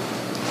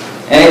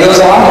 And it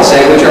goes on to say,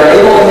 "which are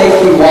able to make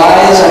you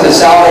wise unto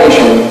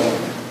salvation."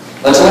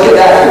 Let's look at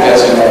that for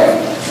just a minute.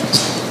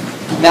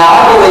 Now,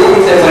 I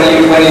believe that when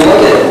you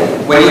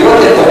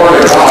look at the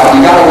Word of God,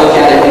 you've got to look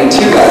at it in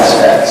two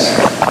aspects.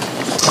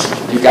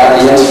 You've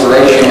got the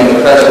inspiration and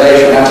the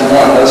preservation. That's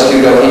one. Those two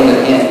go hand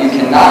in hand. You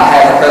cannot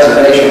have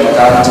preservation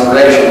without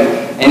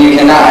inspiration, and you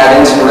cannot have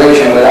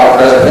inspiration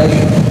without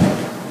preservation.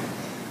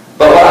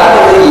 But what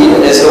I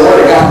believe is the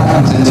Word of God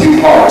comes in two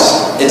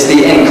parts. It's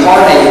the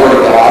incarnate Word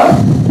of God,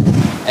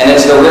 and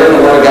it's the written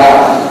Word of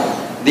God.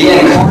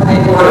 The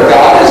incarnate Word of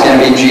God is going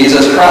to be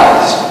Jesus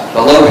Christ,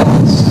 the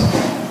Logos.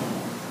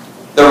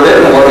 The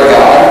written Word of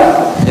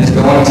God is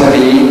going to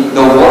be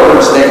the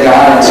words that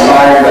God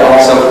inspired but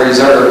also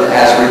preserved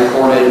as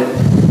recorded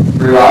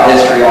throughout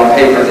history on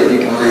paper that you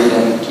can read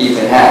and keep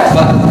and have.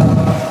 But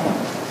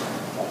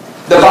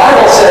the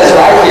Bible says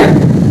right here,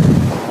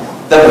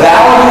 the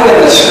value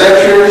in the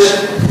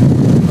Scriptures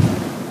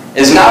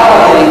is not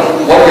only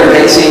what you're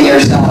basing your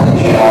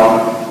salvation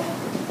on,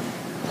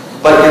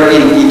 but your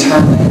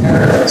eternal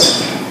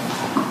inheritance.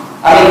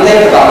 I mean,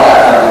 think about that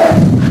for a minute.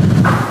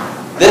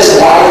 This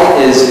life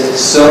is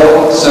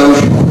so short.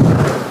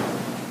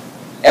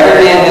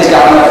 Every man has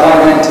got an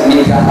appointment to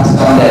meet God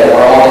someday.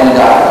 We're all going to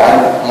die,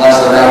 right?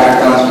 Unless the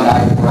rapture comes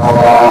tonight, we're all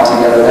going out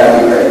together.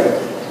 That'd be great.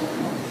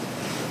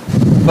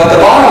 But the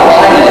bottom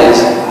line is,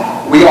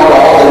 we are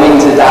all going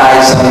to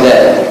die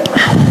someday.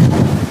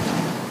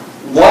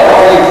 What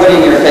are you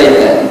putting your faith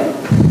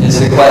in, is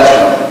the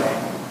question.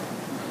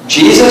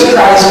 Jesus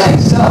Christ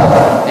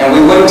Himself, and we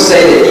wouldn't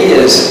say that He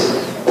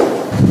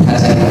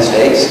has any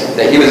mistakes,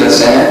 that He was a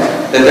sinner,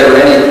 that there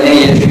were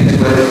any issues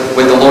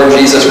with the Lord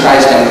Jesus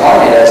Christ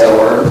incarnate as the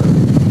Word.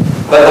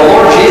 But the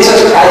Lord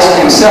Jesus Christ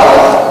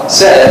Himself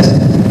says,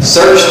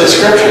 "Search the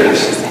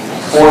Scriptures,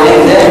 for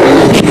in them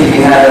we believe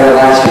you have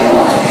everlasting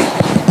life."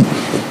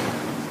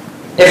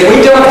 If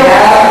we don't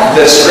have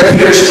the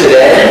Scriptures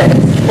today,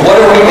 what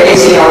are we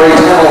basing our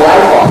eternal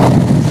life on?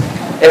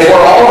 If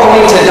we're all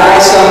going to die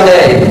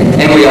someday,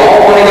 and we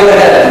all want to go to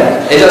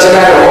heaven, it doesn't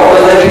matter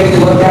what religion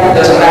you look at, it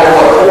doesn't matter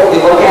what cult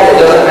you look at, it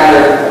doesn't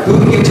matter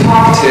who you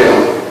talk to,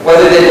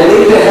 whether they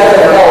believe in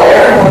heaven or no,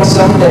 everyone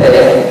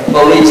someday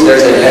believes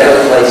there's a better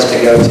place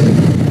to go to,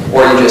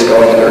 or you just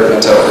go into earth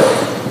and it's over.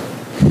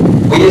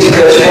 We as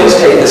Christians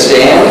take the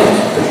stand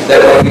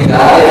that when we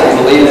die, if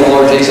we believe in the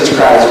Lord Jesus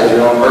Christ as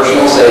your own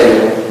personal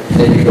Savior,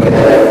 that you go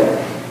ahead.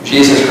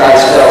 Jesus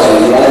Christ tells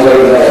you the only way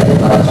to know is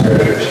by the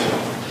Scriptures.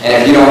 And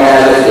if you don't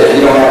have the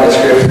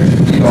Scriptures,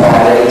 you don't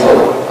have any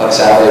hope of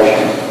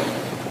salvation.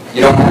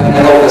 You don't have any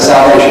hope of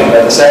salvation.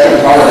 But the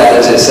second part of that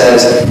is it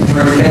says,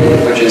 through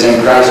faith, which is in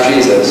Christ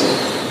Jesus.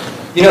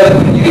 You know,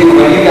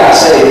 when you got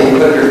saved, you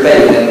put your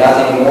faith in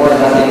nothing more,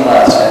 nothing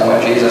less than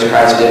what Jesus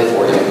Christ did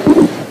for you.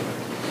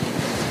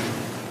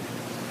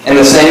 In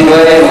the same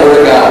way, in the Word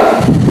of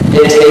God,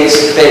 it takes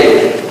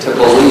faith to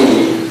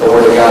believe the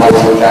Word of God is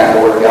in fact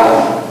the Word of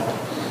God.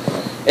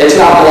 It's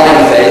not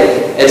blind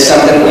faith. It's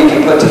something we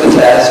can put to the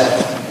test.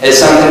 It's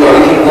something that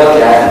we can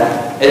look at.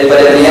 But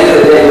at the end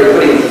of the day, you're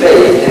putting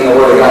faith in the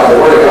Word of God. The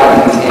Word of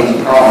God contains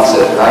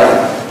promises,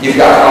 right? You've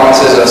got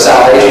promises of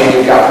salvation.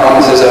 You've got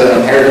promises of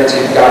inheritance.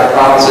 You've got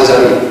promises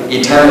of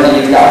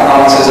eternity. You've got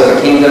promises of a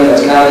kingdom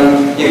that's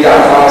coming. You've got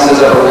promises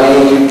of a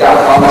reign. You've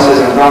got promises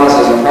and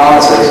promises and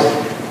promises.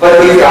 But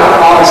you've got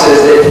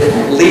promises that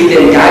lead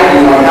and guide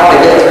you on how to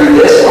get through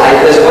this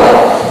life as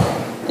well.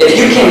 If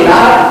you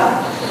cannot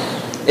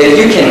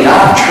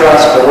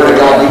trust the Word of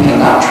God, you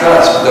cannot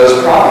trust those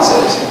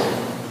promises.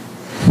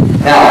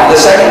 Now, the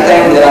second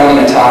thing that I'm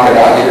going to talk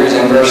about here is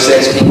in verse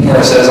 16,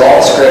 where it says,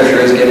 all Scripture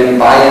is given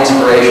by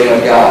inspiration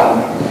of God.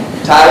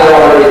 Tyler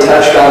already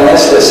touched on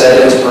this, that said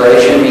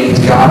inspiration means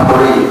God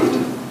breathed.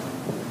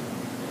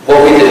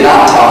 What we did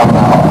not talk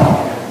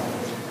about,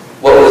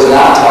 what was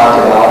not talked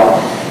about,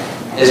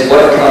 is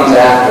what comes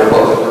after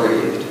what was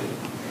breathed.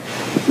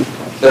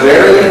 The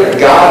very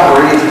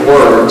God-breathed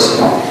words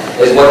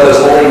is what those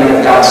holy men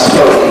of God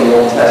spoke in the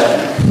Old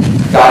Testament.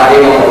 God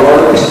gave them the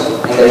words,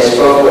 and they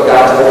spoke what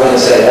God told them to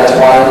say. That's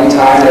why any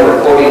time they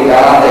were quoting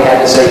God, they had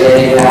to say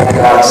anything after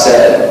God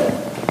said.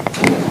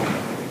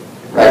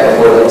 Right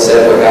before they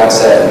said what God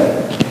said.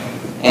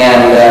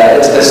 And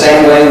it's the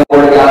same way in the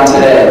Word of God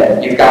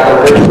today. You've got the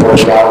written Word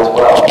of God as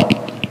well.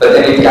 But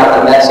then you've got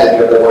the message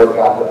of the Word of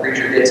God. The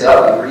preacher gets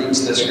up and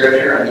reads the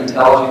Scripture, and he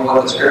tells you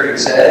what the Scripture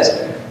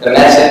says. The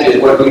message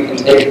is what you can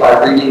take by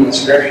reading the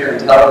Scripture and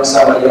telling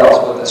somebody else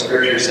what the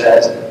Scripture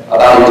says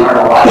about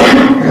eternal life,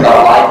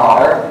 about life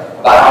on earth,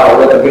 about how to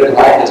live a good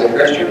life as a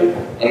Christian.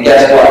 And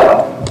guess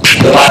what?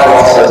 The Bible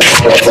also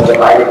says what's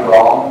right and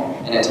wrong,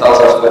 and it tells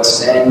us what's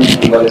sin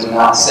and what is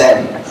not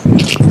sin.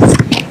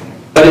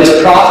 But it's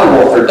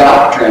profitable for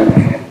doctrine.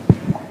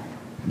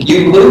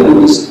 You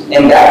lose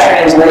in that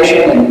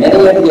translation and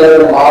many of the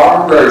other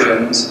modern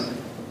versions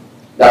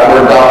that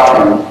word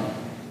doctrine.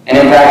 And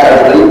in fact,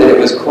 I believe that it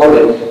was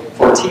quoted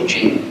for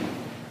teaching.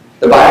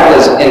 The Bible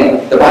is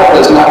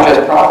not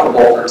just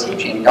profitable for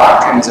teaching.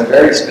 Doctrine is a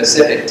very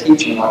specific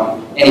teaching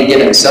on any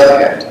given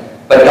subject.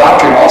 But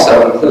doctrine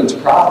also includes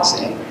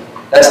prophecy.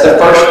 That's the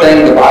first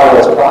thing the Bible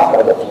is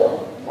profitable for.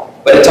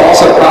 But it's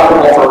also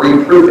profitable for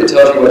reproof. It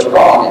tells you what's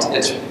wrong.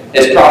 It's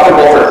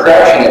profitable for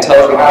correction. It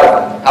tells you how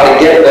to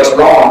get what's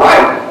wrong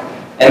right.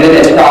 And then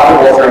it's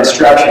profitable for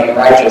instruction in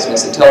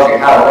righteousness. It tells you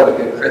how to live a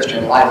good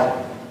Christian life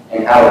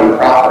and how to be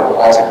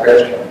profitable as a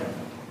Christian.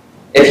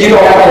 If you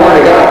don't have the Word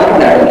of God, you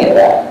don't have any of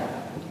that.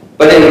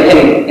 But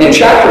in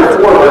chapter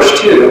 4,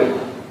 verse 2,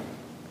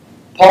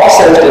 Paul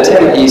says to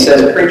Timothy, he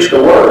says, preach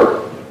the Word.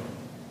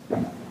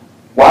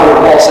 Why would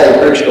Paul say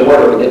preach the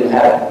Word if he didn't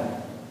have it?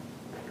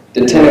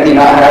 Did Timothy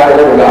not have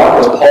the Word of God?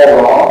 Was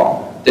Paul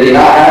wrong? Did he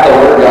not have the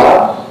Word of God?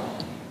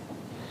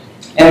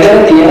 And then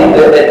at the end,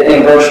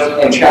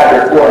 in chapter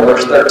 4,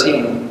 verse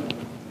 13,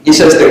 he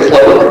says the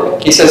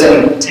cloak, he says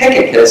in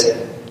Tychicus,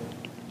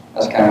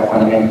 that's kind of a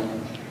funny name,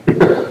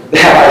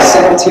 that I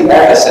sent to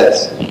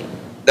Ephesus,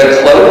 the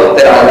cloak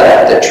that I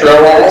left at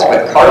Troas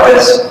with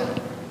Carpus,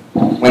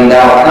 when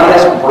thou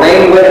comest,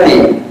 bring with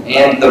thee,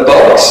 and the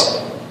books,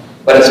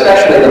 but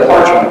especially the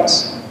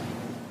parchments.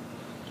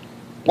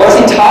 What's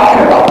he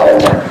talking about there?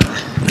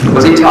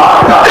 Was he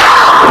talking about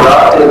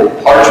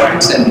corrupted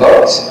parchments and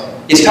books?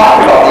 He's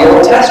talking about the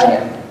Old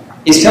Testament.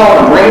 He's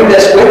telling him, bring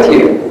this with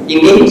you.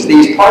 He needs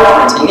these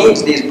parchments. He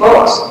needs these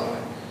books.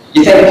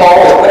 You think Paul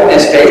was putting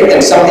his faith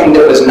in something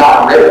that was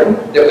not written,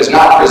 that was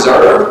not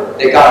preserved,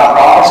 that God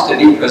promised to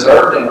be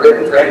preserved and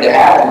written for him to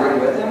have and bring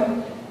with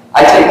him?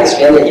 I take the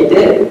stand that he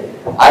did.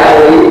 I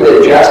believe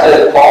that just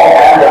as Paul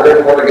had the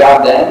written Word of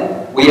God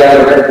then, we have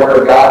the written Word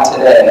of God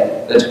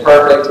today that's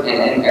perfect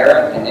and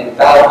inerrant and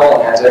infallible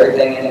and has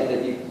everything in it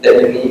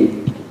that you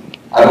need.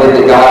 I believe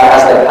that God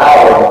has the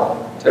power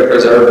to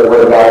preserve the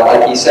Word of God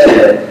like he said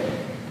it.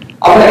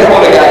 I'm going to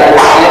quote a guy here,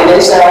 and it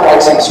may sound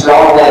like some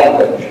strong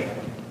language.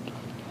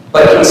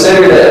 But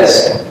consider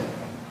this.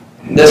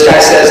 This guy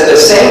says, the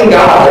same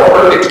God that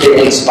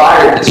perfectly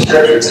inspired the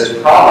Scriptures has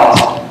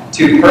promised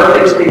to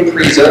perfectly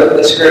preserve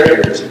the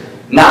Scriptures,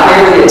 not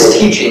merely its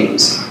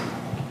teachings,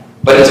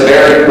 but its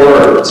very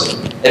words.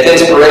 If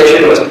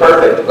inspiration was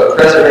perfect, but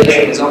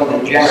preservation is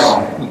only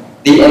general,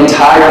 the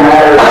entire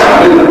matter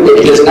is moot.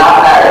 It does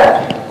not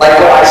matter. Like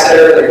what I said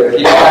earlier, if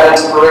you don't have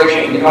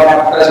inspiration, you don't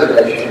have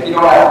preservation. If you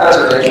don't have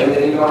preservation,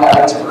 then you don't have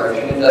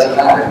inspiration. It doesn't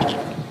matter.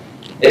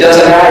 It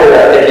doesn't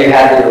matter if you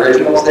have the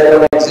originals, they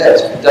don't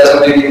exist. It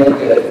doesn't do you any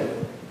good.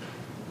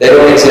 They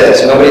don't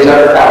exist. Nobody's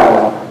ever found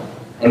one.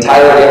 And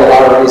Tyler gave a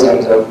lot of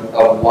reasons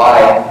of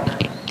why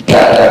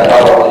that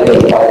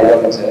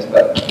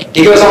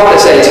He goes on to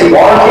say, to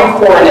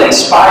argue for an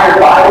inspired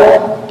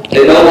Bible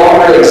that no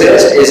longer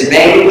exists is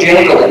vain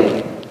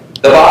jangling.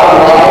 The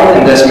bottom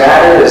line in this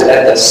matter is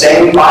that the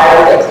same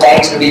Bible that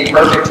claims to be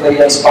perfectly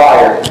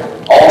inspired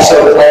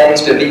also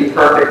claims to be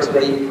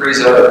perfectly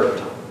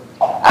preserved.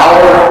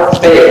 Our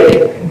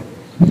faith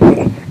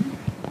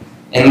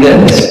in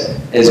this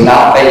is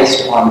not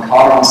based on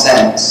common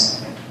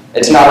sense.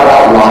 It's not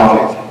about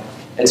logic.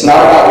 It's not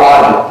about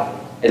logic.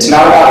 It's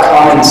not about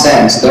common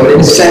sense, though it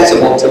is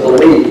sensible to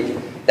believe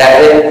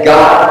that if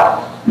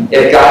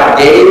God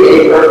gave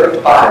a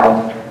perfect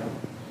Bible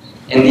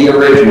in the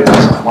originals,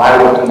 why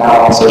would He not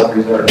also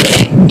preserve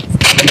it?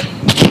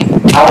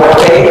 Our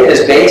faith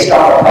is based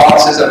on the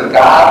promises of a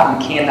God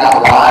who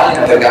cannot lie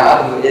and of a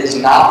God who is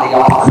not the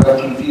author of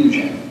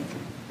confusion.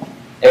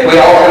 If we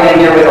all come in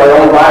here with our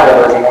own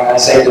Bible version, when I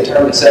say to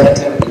turn to 2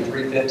 Timothy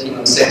 3:15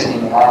 and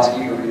 16, and I ask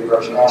you to read a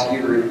verse, and I ask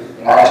you to read it,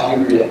 and I ask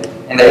you to read it,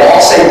 and they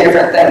all say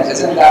different things,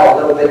 isn't that a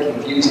little bit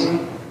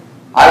confusing?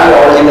 I would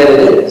argue that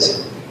it is.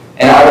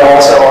 And I would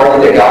also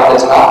argue that God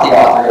is not the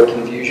author of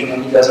confusion,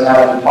 and He doesn't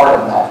have any part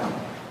in that.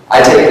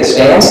 I take the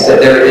stance that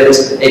there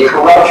is a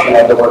corruption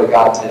of the Word of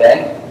God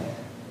today.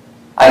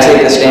 I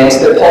take the stance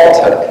that Paul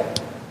took.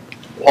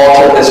 Paul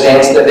took the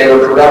stance that they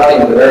were corrupting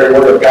the very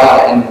Word of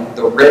God and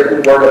the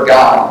written Word of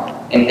God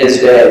in his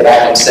day,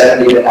 back in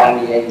 70 to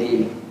 90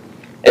 AD.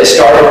 It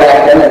started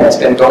back then and it's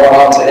been going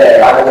on today.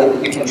 I believe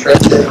that you can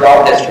trace it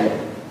throughout history.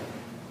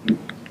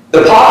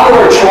 The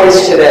popular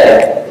choice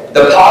today,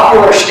 the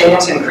popular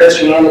stance in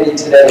Christianity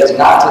today is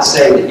not to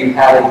say that you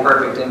have a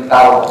perfect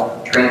infallible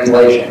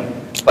translation,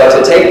 but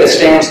to take the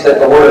stance that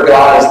the Word of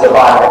God is the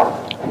Bible,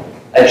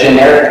 a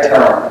generic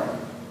term.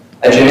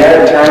 A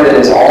generic term that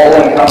is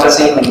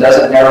all-encompassing and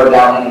doesn't narrow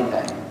down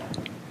anything.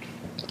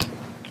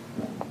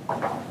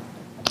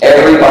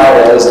 Every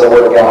Bible is the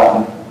Word of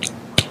God.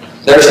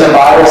 There's some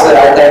Bibles that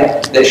I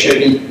think that should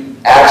be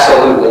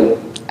absolutely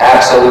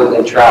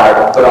tried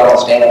and put on the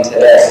stand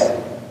today,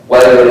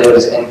 whether it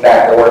is in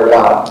fact the Word of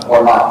God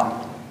or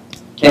not.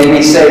 Can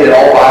we say that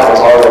all Bibles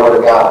are the Word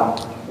of God?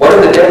 What are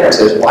the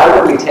differences? Why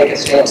would we take a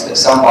stance that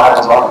some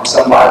Bibles aren't,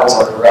 some Bibles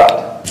are corrupt?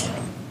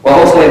 Well,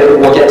 hopefully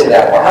we'll get to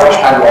that point. How much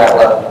time do I have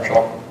left,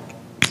 Marshall?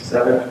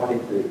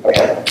 7:23.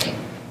 Okay.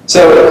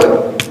 So,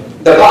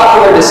 the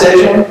popular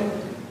decision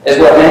is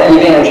what many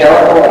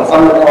evangelical and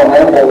fundamental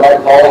men will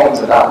write volumes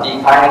about,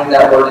 defining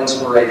that word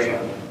inspiration.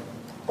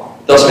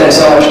 They'll spend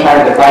so much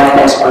time defining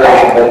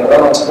inspiration, but in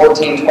Romans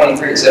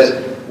 14:23 it says,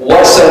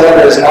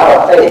 whatsoever is not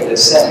of faith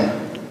is sin.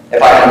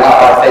 If I cannot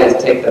by faith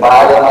take the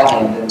Bible in my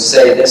hand and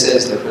say this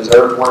is the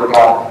preserved Word of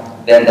God,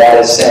 then that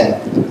is sin.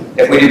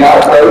 If we do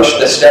not approach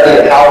the study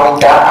of how we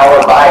got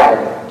our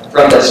Bible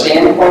from the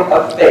standpoint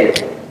of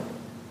faith,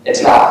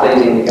 it's not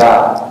pleasing to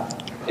God.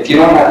 If you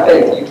don't have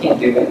faith, you can't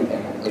do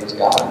anything that pleases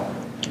God.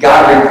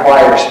 God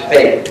requires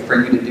faith for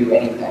you to do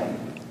anything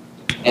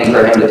and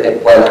for Him to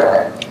take pleasure in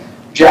it.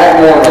 Jack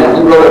Mormon,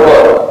 he wrote a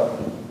book,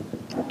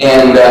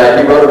 and he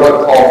wrote a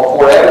book called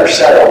Forever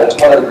Settled. It's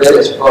one of the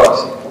greatest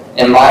books,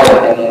 in my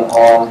opinion,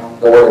 on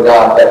the Word of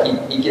God. But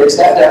he gives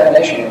that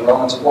definition in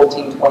Romans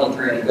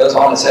 14:23, and he goes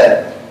on to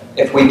say,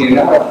 if we do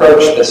not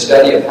approach the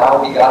study of how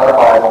we got our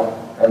Bible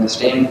from the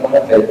standpoint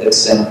of faith, it's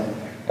sin.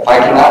 If I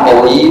cannot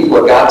believe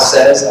what God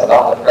says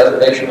about the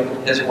preservation of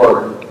His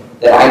Word,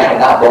 then I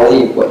cannot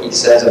believe what He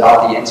says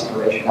about the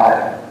inspiration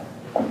either.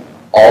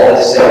 All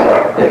is sin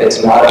if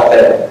it's not of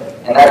faith.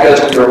 And that goes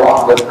to your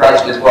walk with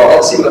Christ as well.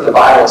 Let's see what the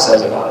Bible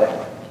says about it.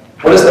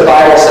 What does the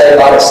Bible say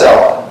about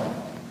itself?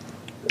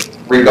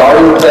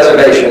 Regarding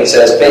preservation, he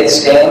says, faith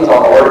stands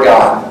on the Word of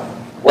God.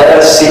 Let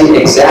us see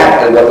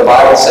exactly what the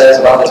Bible says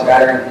about this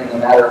matter in the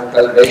matter of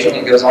preservation.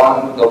 It goes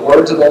on, the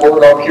words of the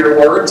Lord are pure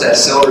words,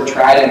 as silver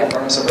tried in a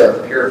furnace of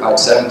earth, purified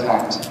 7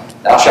 times.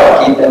 Thou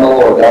shalt keep them, O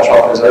Lord. Thou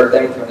shalt preserve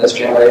them from this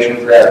generation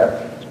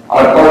forever.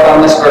 I'm going to work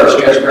on this verse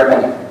just for a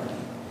minute.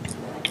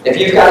 If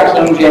you've got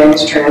a King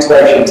James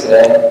translation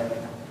today,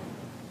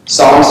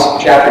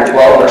 Psalms chapter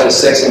 12, verses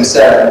 6 and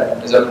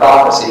 7 is a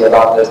prophecy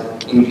about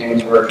the King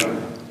James Version.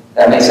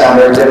 That may sound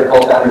very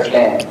difficult to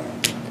understand.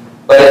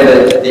 But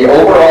in the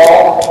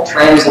overall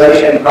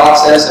translation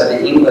process of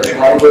the English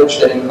language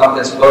that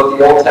encompasses both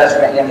the Old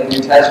Testament and the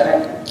New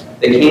Testament,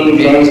 the King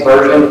James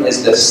Version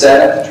is the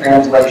 7th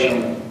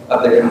translation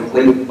of the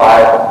complete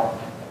Bible.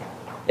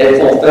 It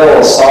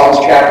fulfills Psalms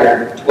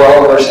chapter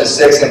 12, verses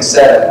 6 and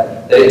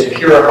 7, that it's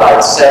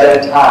purified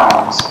 7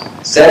 times.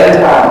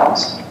 7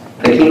 times.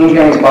 The King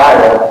James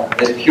Bible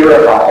is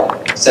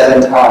purified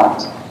 7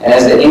 times. And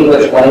as the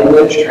English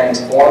language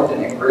transformed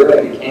and it grew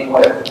and became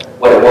what it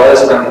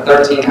was from the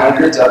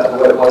 1300s up to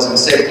what it was in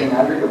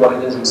 1600 to what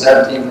it is in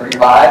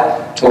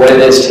 1735 to what it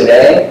is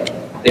today,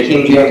 the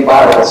King James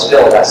Bible is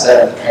still that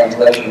 7th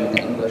translation in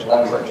the English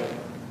language,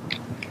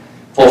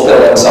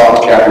 fulfilling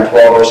Psalms chapter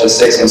 12, verses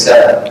 6 and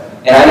 7.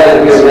 And I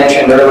know that we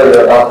mentioned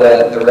earlier about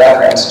the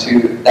reference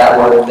to that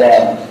word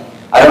then.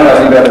 I don't know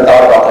if you've ever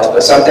thought about this,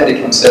 but something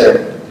to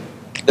consider.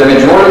 The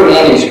majority of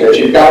manuscripts,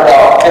 you've got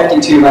about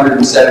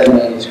 5,270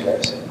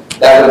 manuscripts.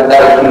 That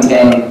would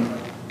contain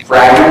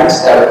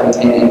fragments, that would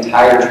contain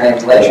entire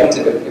translations,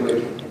 it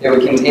would It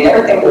would contain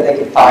everything that they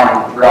could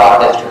find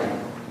throughout history.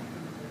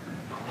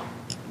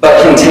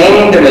 But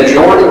containing the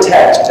majority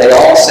text, they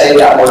all say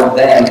that word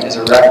then is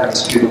a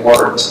reference to the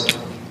words.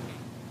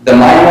 The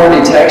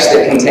minority text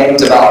that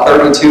contains about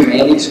 32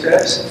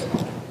 manuscripts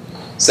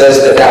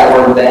says that that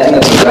word then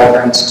is a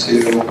reference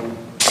to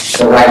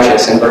the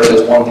righteous in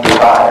verses 1 through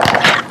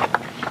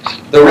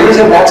 5. The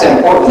reason that's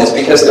important is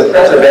because the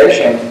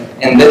preservation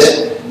in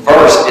this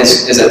verse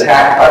is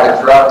attacked by the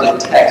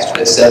corrupted text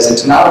that says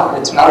it's not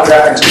a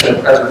reference to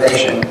the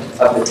preservation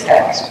of the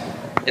text.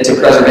 It's a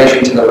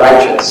preservation to the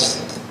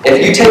righteous. If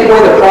you take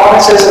away the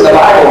promises in the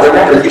Bible,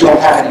 remember, you don't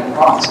have any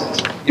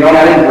promises. You don't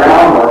have any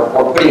groundwork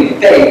for putting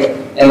faith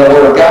in the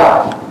Word of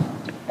God.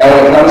 And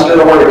when it comes to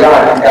the Word of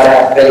God, you've got to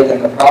have faith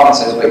in the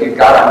promises, but you've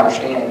got to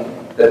understand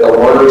that the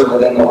words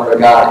within the Word of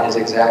God is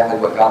exactly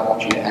what God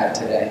wants you to have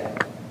today.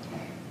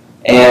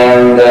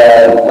 And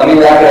let me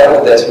wrap it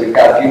up with this. We've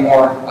got a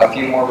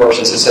few more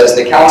verses. It says,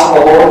 "The counsel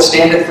of the Lord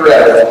standeth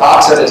forever, the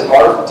thoughts of his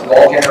heart to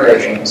all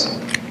generations.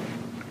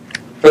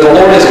 For the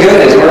Lord is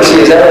good, his mercy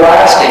is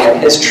everlasting,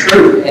 and his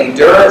truth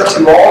endureth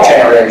to all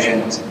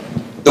generations.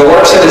 The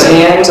works of his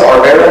hands are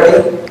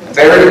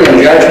verity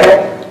and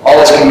judgment. All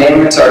his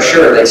commandments are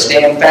sure. They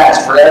stand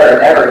fast forever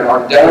and ever, and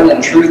are done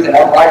in truth and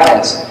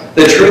uprightness.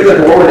 The truth of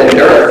the Lord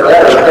endureth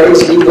forever.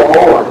 Praise ye the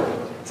Lord.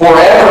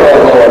 Forever, O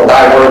Lord,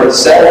 thy word is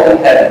settled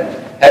in heaven.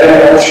 Heaven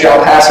and earth shall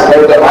pass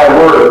away, but my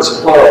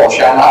words, plural,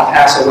 shall not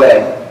pass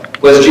away."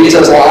 Was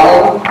Jesus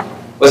lying?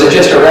 Was it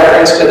just a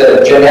reference to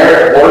the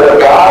generic Word of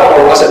God,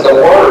 or was it the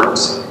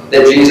words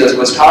that Jesus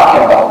was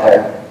talking about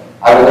there?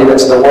 I believe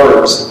it's the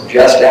words,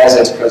 just as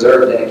it's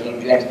preserved in the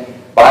King James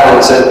Bible.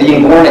 It says,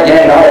 "Being born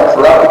again, not of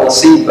corruptible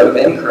seed, but of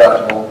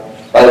incorruptible,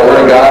 by the word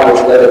of God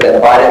which liveth and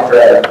abideth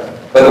forever.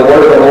 But the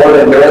word of the Lord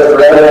endureth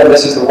forever, and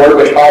this is the word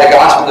which by the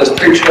gospel is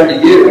preached unto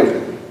you."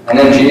 And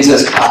then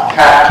Jesus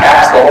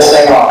caps the whole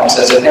thing off and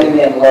says, "If any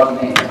man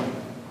love me,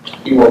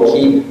 he will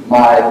keep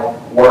my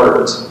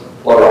words,"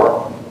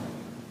 plural.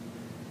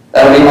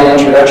 That'll be my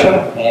introduction,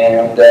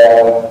 and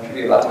should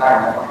be about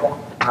time now.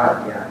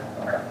 Yeah.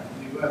 All right.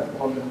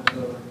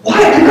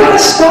 What? You gotta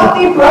stop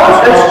me, bro.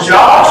 That's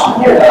Josh. All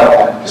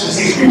right.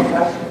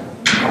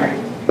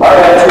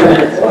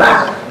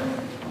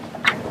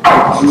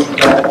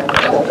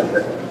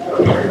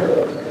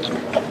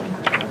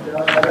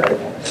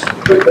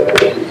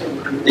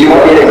 Do you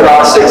want me to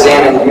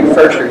cross-examine you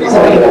first, or do you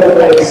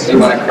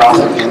want to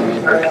cross-examine me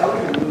first?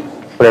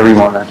 Whatever you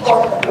want, man.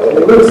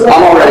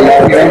 I'm already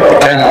up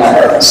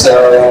here. So,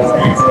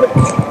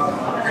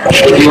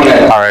 if you want to...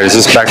 All right, is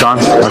this back on?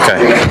 Okay.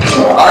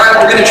 All right,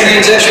 we're going to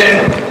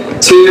transition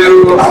to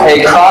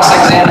a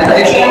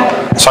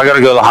cross-examination. So I got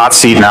to go to the hot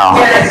seat now.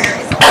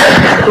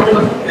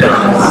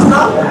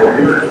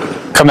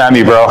 Come at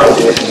me, bro.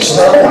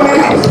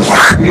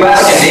 You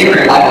asked me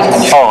first.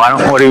 Oh,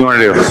 what do you want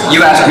to do?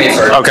 You asked me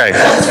first. Okay.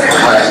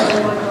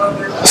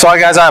 So,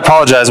 guys, I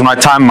apologize. When I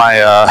timed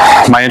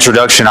my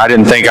introduction, I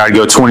didn't think I'd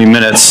go 20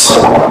 minutes.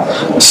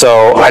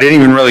 So I didn't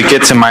even really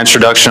get to my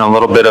introduction, a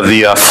little bit of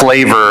the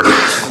flavor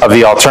of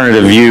the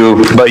alternative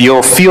view, but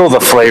you'll feel the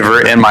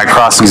flavor in my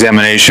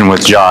cross-examination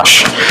with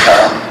Josh.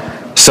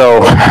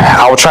 So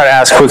I will try to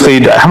ask quickly,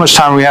 how much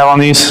time do we have on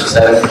these?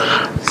 7.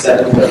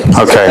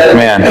 Okay,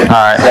 man, all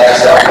right.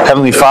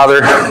 Heavenly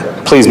Father,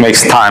 please make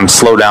time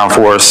slow down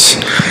for us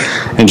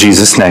in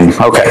Jesus' name.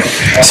 Okay,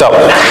 so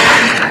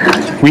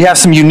we have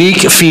some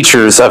unique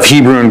features of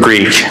Hebrew and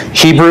Greek.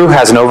 Hebrew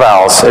has no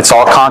vowels. It's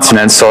all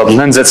consonants, so it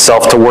lends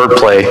itself to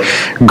wordplay.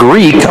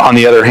 Greek, on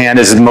the other hand,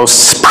 is the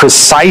most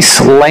precise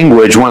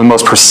language, one of the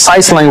most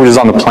precise languages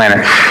on the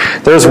planet.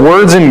 There's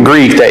words in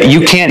Greek that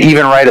you can't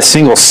even write a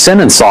single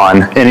sentence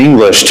on in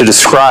English to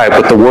describe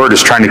what the word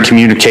is trying to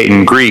communicate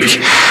in Greek.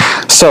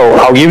 So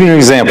I'll give you an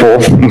example,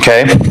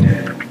 okay?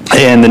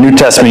 In the New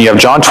Testament, you have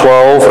John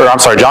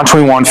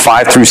 21,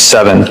 5 through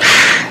 7.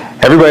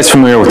 Everybody's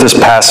familiar with this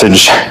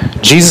passage.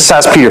 Jesus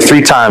asked Peter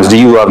 3 times, "Do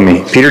you love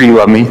me? Peter, do you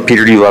love me?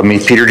 Peter, do you love me?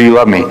 Peter, do you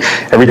love me?"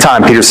 Every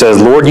time Peter says,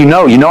 "Lord, you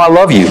know I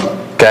love you."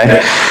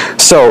 Okay?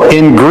 So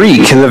in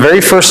Greek, the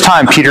very first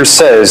time Peter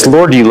says,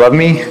 "Lord, do you love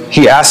me?"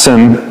 he asks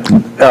him,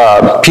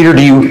 "Peter,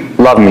 do you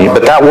love me?"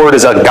 But that word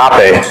is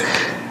agape.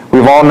 We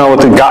all know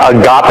what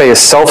agape is: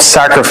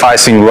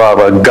 self-sacrificing love,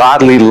 a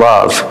godly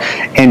love.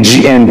 And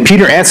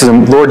Peter answers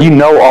him, "Lord, you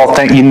know all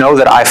things. You know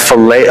that I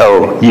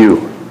phileo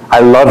you. I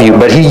love you."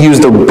 But he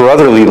used a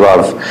brotherly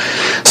love.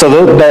 So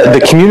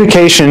the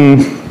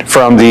communication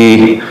from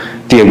the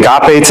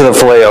agape to the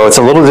phileo, it's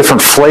a little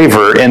different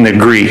flavor in the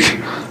Greek.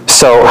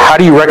 So how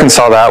do you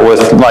reconcile that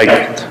with like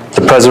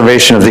the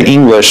preservation of the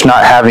English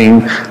not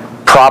having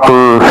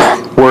proper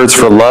words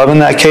for love in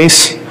that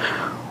case?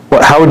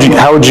 How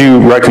would you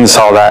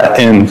reconcile that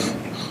in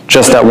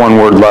just that one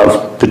word,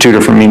 love, the two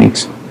different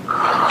meanings?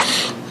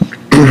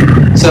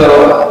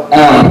 So,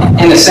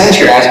 in a sense,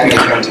 you're asking me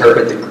to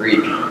interpret the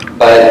Greek,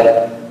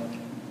 but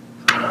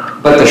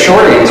the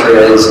short answer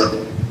is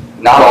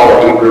not all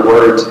the Hebrew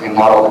words and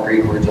not all the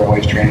Greek words are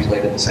always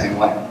translated the same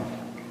way.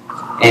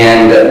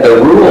 And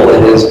the rule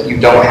is you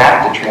don't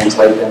have to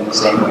translate them the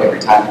same way every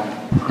time.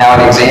 Now,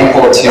 an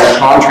example to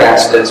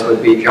contrast this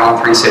would be John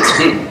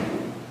 3:16.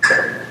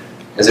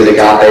 Is it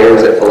agape or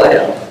is it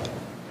phileo?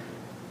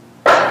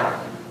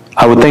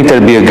 I would think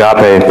that'd be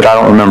agape, but I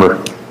don't remember.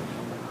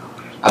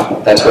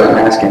 That's what I'm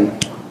asking.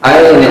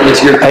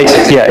 It's your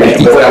yeah.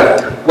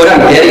 But what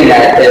I'm getting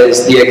at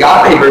is the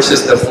agape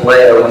versus the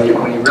phileo,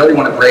 when you really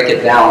want to break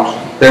it down,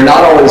 they're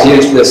not always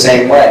used the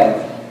same way.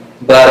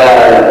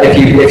 But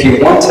if you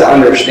want to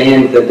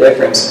understand the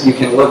difference, you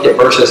can look at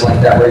verses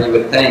like that where you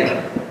would think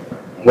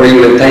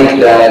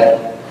that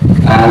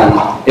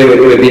it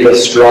would be the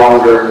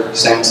stronger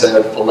sense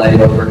of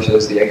phileo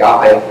versus the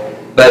agape.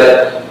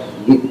 But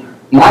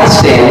my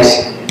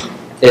stance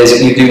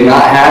is you do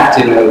not have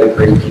to know the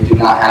Greek, you do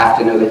not have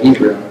to know the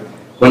Hebrew.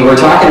 When we're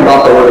talking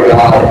about the Word of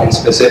God, and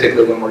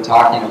specifically when we're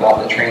talking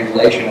about the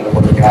translation of the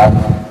Word of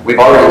God, we've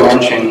already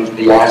mentioned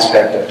the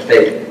aspect of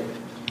faith.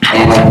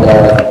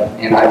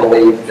 And I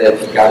believe that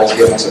God has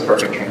given us a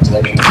perfect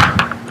translation.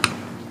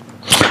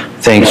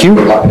 Thank you.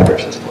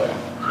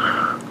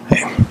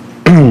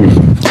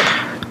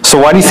 So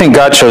why do you think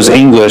God chose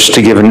English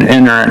to give an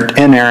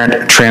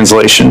inerrant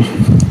translation?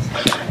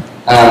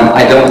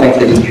 I don't think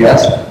that He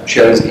just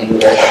chose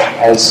English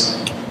as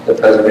the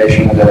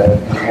preservation of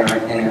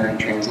an inerrant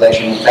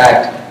translation. In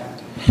fact,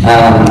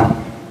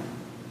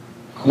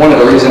 one of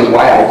the reasons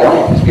why I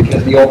don't is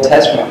because the Old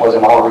Testament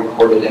wasn't all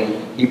recorded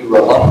in Hebrew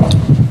alone.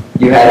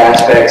 You had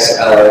aspects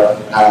of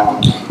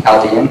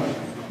Chaldean,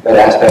 you had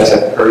aspects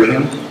of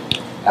Persian,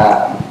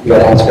 you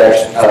had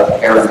aspects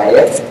of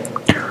Aramaic,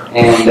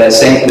 and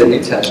same for the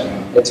New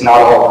Testament. It's not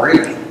all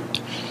Greek.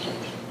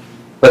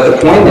 But the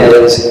point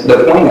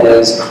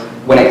is,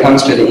 when it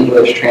comes to the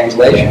English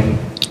translation,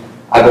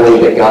 I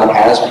believe that God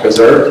has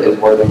preserved His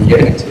Word and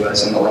given it to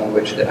us in the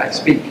language that I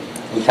speak.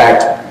 In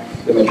fact,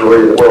 the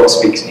majority of the world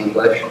speaks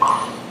English,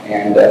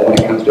 and when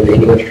it comes to the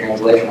English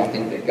translation, I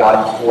think that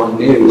God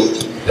foreknew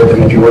that the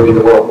majority of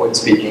the world would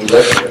speak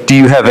English. Do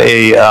you have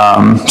a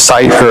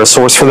site or a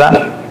source for that?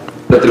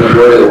 That the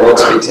majority of the world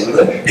speaks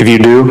English? If you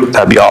do,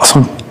 that'd be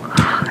awesome.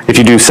 If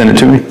you do, send it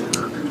to me.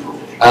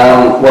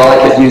 Well,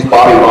 I could use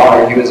Bobby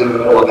Bonner. He was in the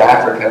middle of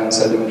Africa and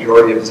said the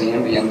majority of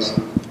Zambians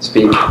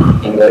speak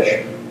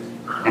English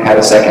and have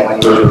a second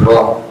language as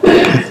well.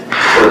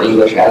 Or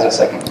English has a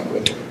second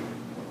language.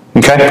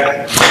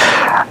 Okay.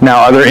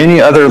 Now, are there any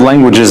other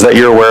languages that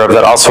you're aware of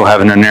that also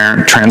have an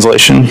inerrant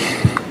translation?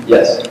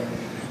 Yes.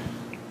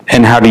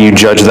 And how do you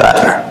judge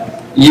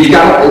that?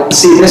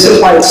 This is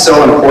why it's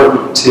so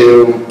important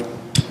to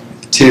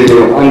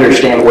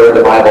understand where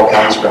the Bible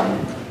comes from.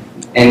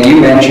 And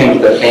you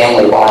mentioned the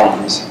family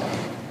lines.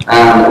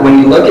 When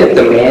you look at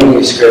the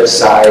manuscript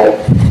side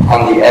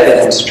on the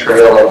evidence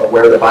trail of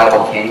where the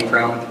Bible came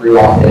from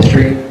throughout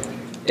history,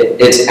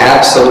 it's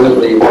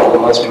absolutely one of the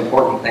most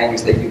important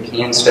things that you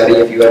can study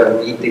if you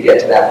ever need to get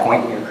to that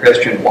point in your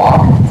Christian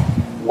walk,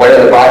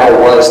 where the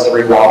Bible was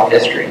throughout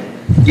history.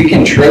 You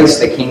can trace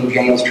the King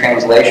James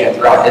translation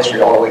throughout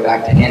history all the way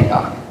back to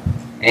Enoch.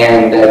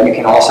 And you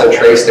can also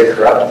trace the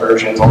corrupt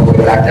versions all the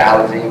way back to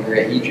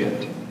Alexandria,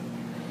 Egypt.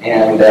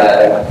 And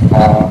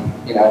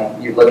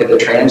you look at the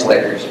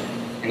translators,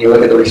 and you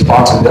look at the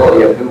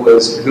responsibility of who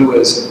was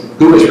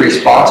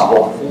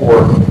responsible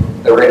for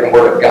the written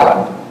Word of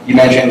God. You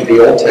mentioned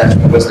the Old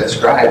Testament was the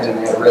scribes, and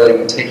they had a really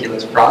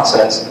meticulous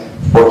process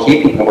for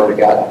keeping the Word of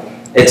God.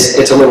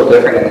 It's a little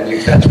different in the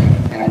New Testament,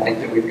 and I think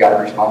that we've got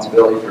a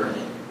responsibility for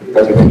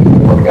preserving the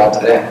Word of God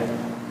today.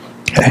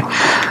 Okay.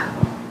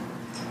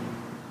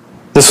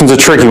 This one's a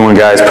tricky one,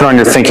 guys. Put on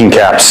your thinking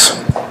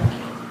caps.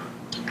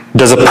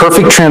 Does a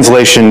perfect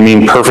translation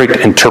mean perfect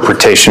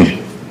interpretation?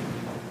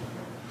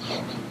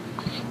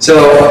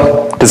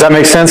 So, does that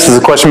make sense? Does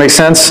the question make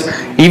sense?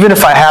 Even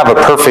if I have a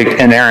perfect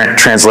inerrant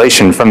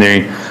translation from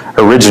the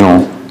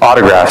original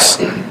autographs,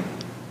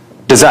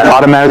 does that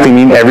automatically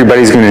mean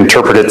everybody's going to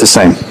interpret it the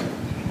same?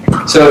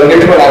 So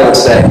here's what I would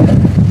say.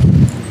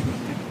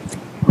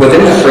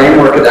 Within the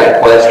framework of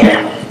that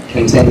question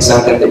contains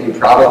something that you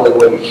probably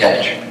wouldn't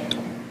catch.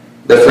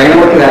 The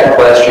framework of that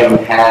question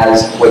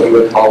has what you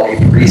would call a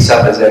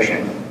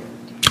presupposition.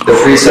 The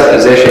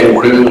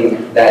presupposition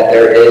being that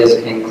there is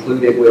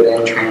included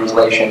within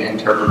translation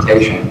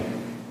interpretation.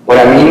 What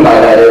I mean by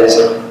that is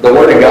the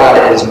Word of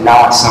God is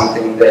not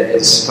something that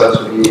is supposed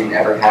to be and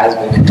ever has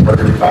been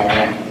interpreted by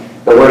man.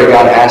 The Word of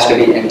God has to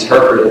be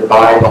interpreted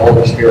by the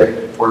Holy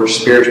Spirit. For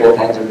spiritual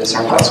things are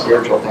discerned by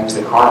spiritual things.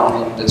 The carnal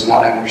man does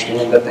not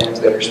understand the things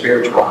that are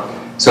spiritual.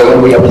 So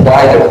when we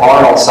apply the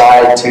carnal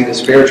side to the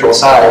spiritual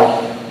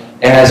side,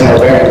 it has no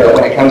bearing. But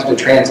when it comes to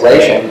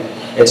translation,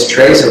 it's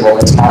traceable.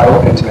 It's not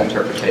open to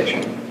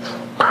interpretation.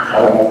 I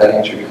don't know if that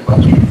answered your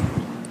question.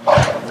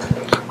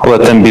 I'll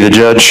let them be the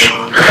judge.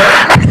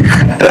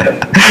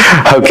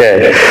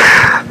 Okay.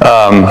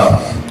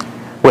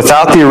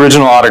 Without the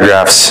original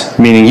autographs,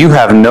 meaning you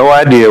have no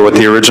idea what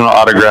the original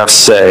autographs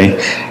say,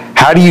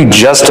 how do you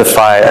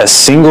justify a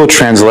single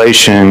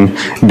translation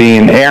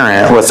being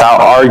errant without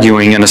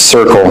arguing in a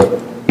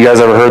circle? You guys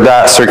ever heard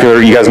that?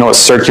 Circular. You guys know what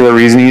circular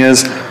reasoning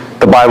is?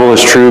 The Bible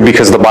is true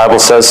because the Bible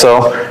says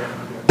so.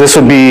 this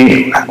would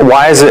be,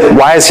 why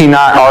is he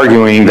not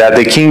arguing that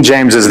the King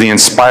James is the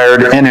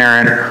inspired,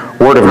 inerrant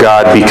Word of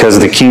God because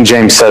the King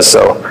James says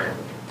so?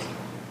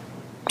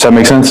 Does that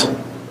make sense?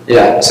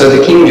 Yeah, so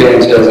the King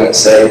James doesn't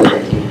say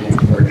that the King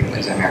James Version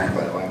is inerrant,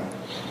 by the way.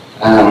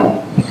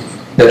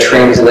 The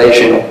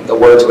translation, the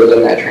words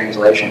within that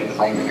translation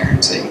claim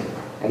inerrancy.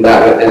 And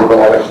that is what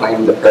I would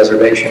claim the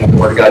preservation of the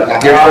Word of God.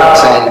 Now, here's what I'm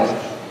saying.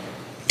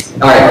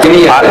 All right, give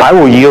me I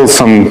will yield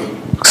some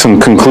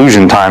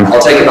conclusion time.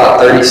 I'll take about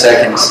 30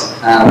 seconds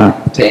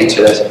to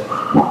answer this.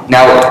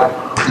 Now,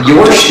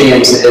 your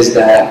stance is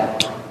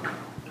that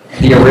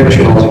the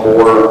originals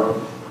were,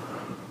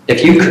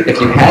 if you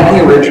had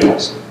the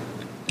originals,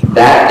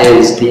 that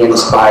is the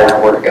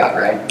inspired Word of God,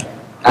 right?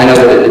 I know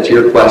that it's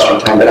your question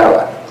time, but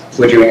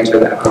would you answer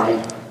that for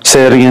me?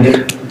 Say it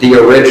again. The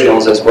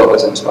originals is what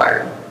was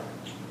inspired,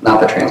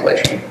 not the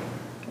translation.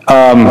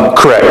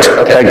 Correct.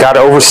 Okay. God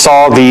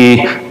oversaw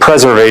the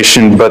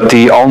preservation, but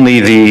only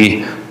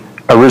the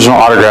original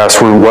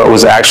autographs were what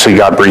was actually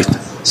God breathed.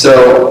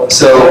 So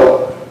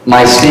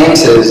my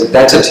stance is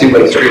that's a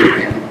two-way street,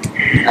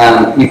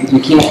 man.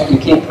 You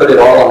can't put it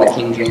all on the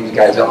King James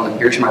guys only.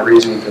 Here's my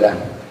reasoning for that.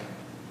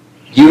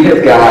 You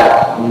have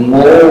got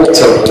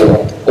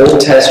multiple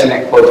Old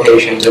Testament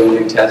quotations in the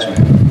New Testament.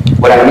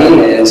 What I mean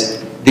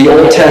is the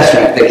Old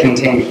Testament that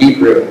contained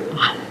Hebrew,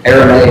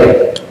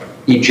 Aramaic,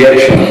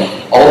 Egyptian,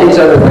 all these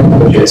other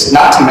languages,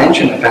 not to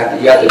mention the fact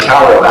that you had the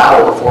Tower of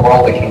Babel before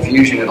all the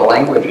confusion of the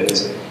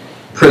languages,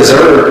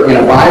 preserved in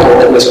a Bible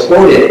that was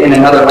quoted in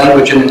another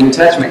language in the New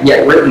Testament,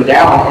 yet written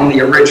down in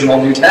the original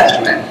New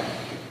Testament.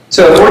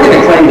 So if we're going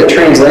to claim that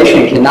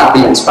translation cannot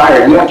be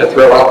inspired, you have to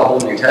throw out the whole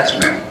New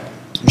Testament.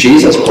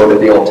 Jesus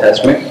quoted the Old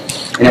Testament,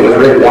 and it was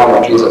written down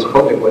what Jesus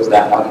quoted. Was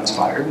that not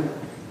inspired?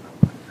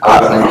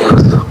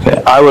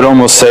 I would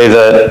almost say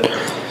that,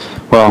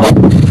 well,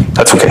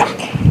 that's okay,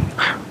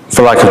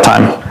 for lack of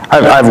time.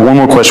 I have one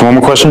more question.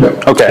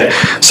 Okay,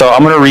 so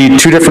I'm going to read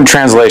two different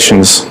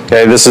translations.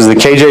 Okay, this is the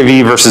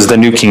KJV versus the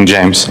New King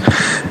James.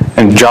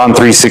 And John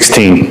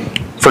 3:16.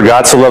 For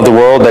God so loved the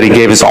world that he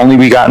gave his only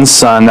begotten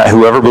Son, that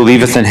whoever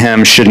believeth in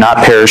him should not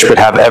perish but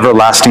have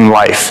everlasting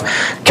life.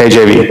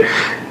 KJV.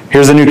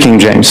 Here's the New King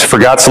James. For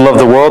God so loved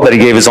the world that he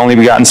gave his only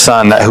begotten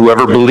Son, that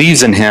whoever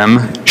believes in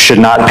him should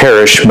not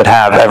perish but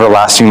have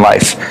everlasting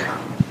life.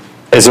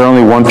 Is there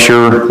only one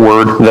pure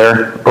word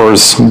there, or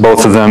is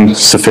both of them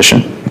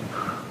sufficient?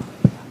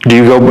 Do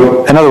you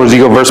go, in other words, do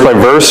you go verse by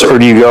verse, or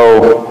do you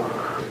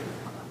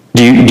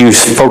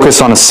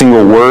focus on a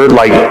single word,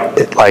 like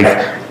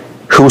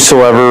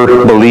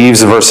whosoever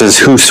believes versus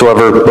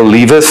whosoever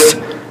believeth?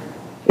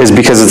 Is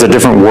because it's a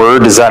different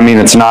word, does that mean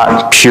it's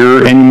not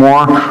pure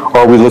anymore? Or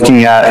are we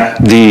looking at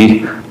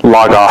the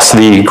logos,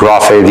 the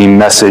graphe, the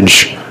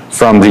message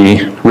from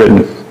the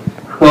written?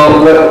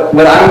 Well,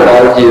 what I would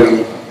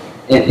argue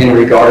in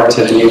regard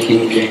to the New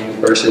King James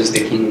versus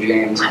the King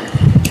James,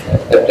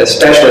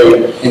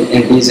 especially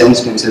in these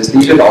instances,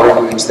 these are the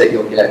arguments that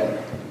you'll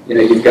get. You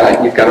know, you've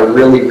got a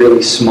really,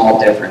 really small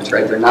difference,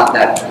 right? They're not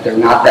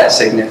that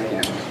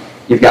significant.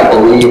 You've got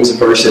believes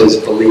versus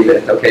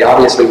believeth. Okay,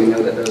 obviously we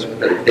know that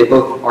they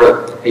both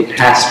are a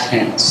past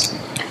tense,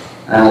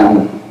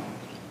 a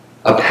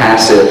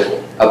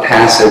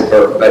passive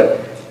verb. But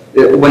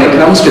when it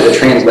comes to the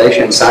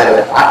translation side of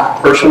it, I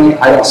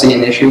don't see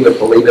an issue with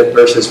believeth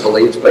versus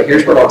believes. But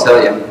here's what I'll tell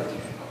you: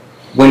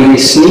 when we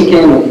sneak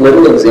in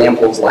little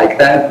examples like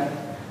that,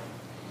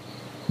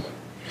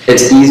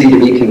 it's easy to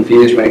be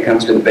confused when it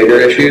comes to the bigger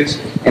issues.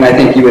 And I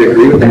think you would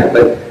agree with that.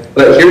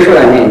 But here's what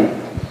I mean.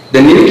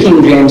 The New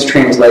King James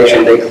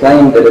translation, they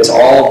claim that it's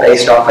all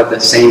based off of the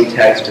same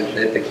text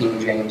that the King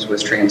James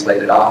was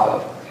translated off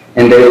of.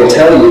 And they will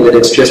tell you that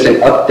it's just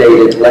an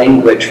updated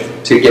language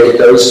to get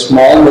those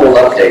small little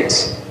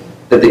updates,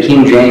 that the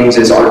King James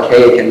is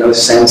archaic in those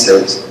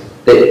senses,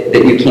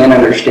 that you can't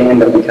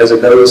understand them because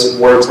of those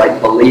words like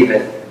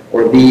believeth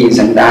or these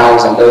and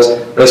thous and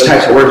those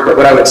types of words. But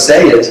what I would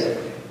say is,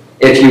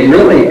 if you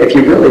really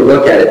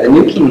look at it, the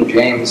New King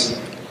James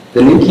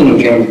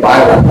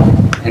Bible,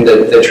 and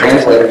the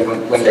translators,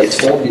 when they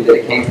told you that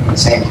it came from the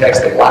same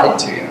text, they lied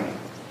to you.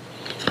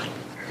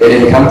 They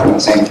didn't come from the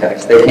same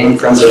text. They came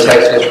from the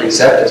Textus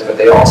Receptus, but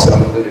they also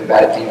included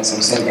Vaticanus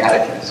and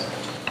Sinaiticus.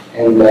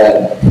 And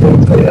let me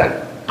tell you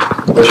that.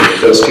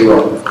 Those two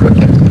are.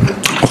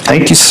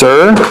 Thank you,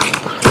 sir.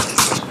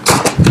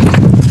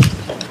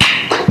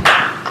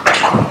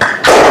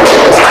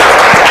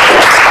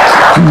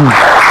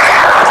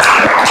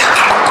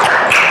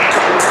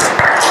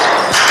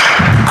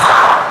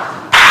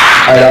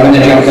 All right, I'm going to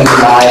jump into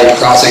my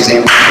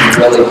cross-examination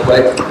really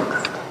quick.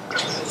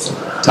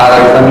 Tyler,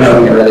 let me know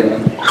when you're ready,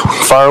 man.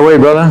 Fire away,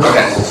 brother.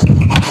 Okay.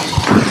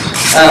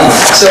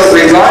 So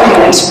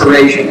regarding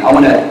inspiration, I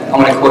want to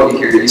quote you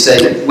here. You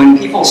say, when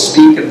people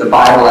speak of the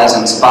Bible as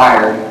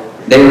inspired,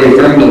 they are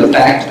referring to the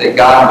fact that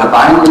God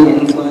divinely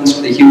influenced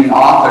the human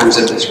authors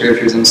of the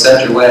Scriptures in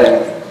such a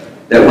way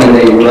that when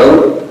they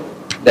wrote,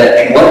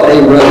 that what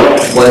they wrote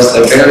was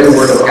the very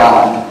Word of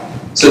God.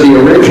 So the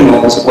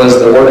originals was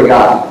the Word of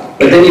God.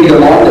 But then you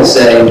go on to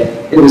say,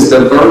 it was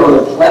the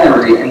verbal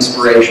plenary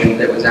inspiration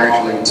that was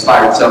actually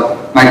inspired.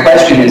 So my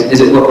question is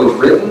it what was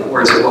written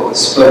or is it what was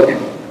spoken?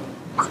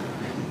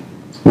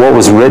 What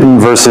was written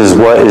versus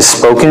what is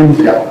spoken?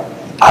 Yeah.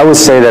 I would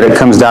say that it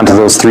comes down to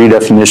those three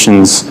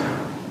definitions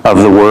of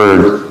the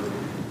word.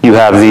 You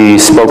have the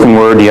spoken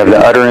word, you have the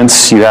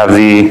utterance, you have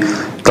the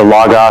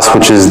logos,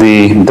 which is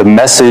the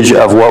message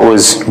of what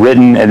was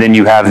written, and then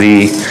you have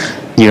the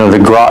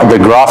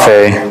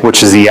graphe,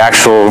 which is the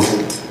actual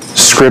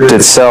script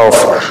itself.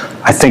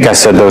 I think I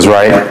said those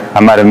right. I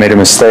might have made a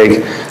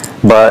mistake.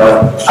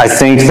 But I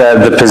think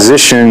that the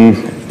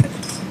position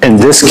in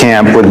this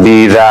camp would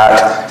be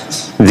that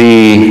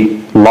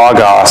the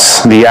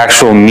logos, the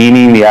actual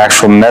meaning, the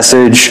actual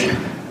message,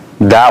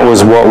 that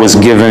was what was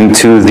given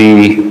to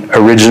the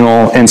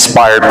original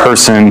inspired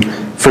person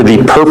for the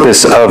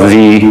purpose of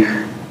the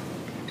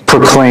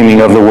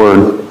proclaiming of the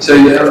word. So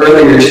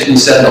earlier you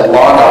said the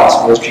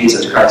logos was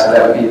Jesus Christ, so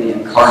that would be the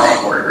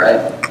incarnate word, right?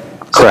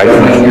 Correct.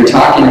 So when you're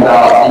talking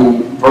about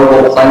the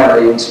verbal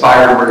plenary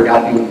inspired word of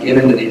God being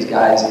given to these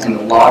guys in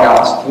the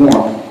logos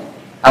form,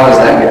 how was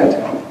that given to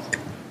them?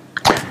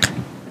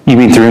 You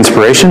mean through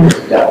inspiration?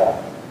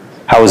 Yeah.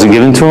 How was it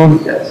given to them?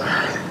 Yes.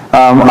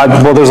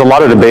 Well, there's a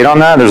lot of debate on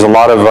that. There's a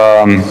lot of,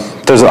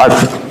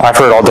 I've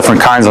heard all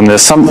different kinds on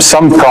this.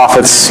 Some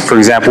prophets, for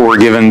example, were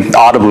given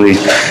audibly,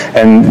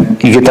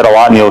 and you get that a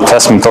lot in the Old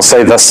Testament. They'll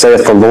say, "Thus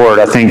saith the Lord."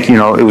 I think,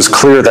 it was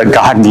clear that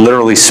God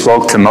literally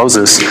spoke to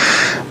Moses.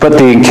 But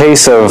in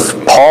case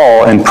of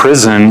Paul in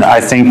prison,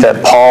 I think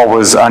that Paul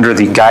was under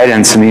the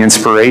guidance and the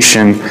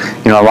inspiration.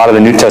 A lot of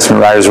the New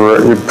Testament writers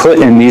were put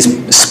in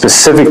these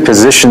specific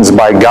positions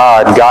by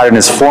God. God in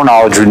his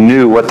foreknowledge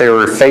knew what they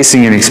were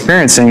facing and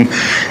experiencing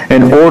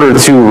in order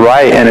to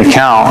write an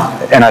account.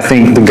 And I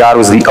think that God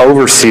was the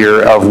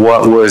overseer of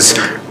what was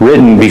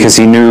written because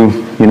he knew,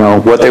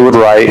 what they would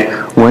write,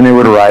 when they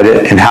would write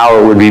it, and how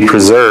it would be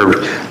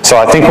preserved. So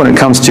I think when it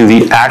comes to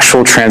the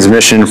actual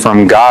transmission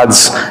from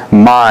God's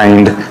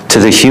mind to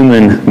the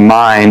human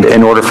mind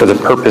in order for the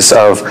purpose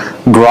of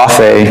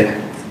graphe,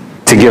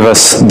 to give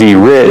us the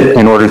writ,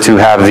 in order to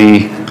have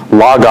the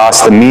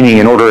logos, the meaning,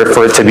 in order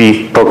for it to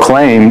be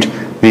proclaimed,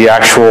 the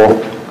actual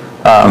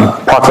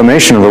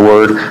proclamation of the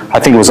word, I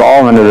think it was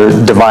all under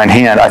the divine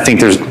hand. I think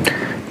there's,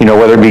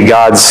 whether it be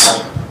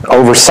God's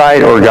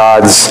oversight or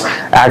God's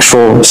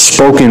actual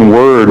spoken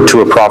word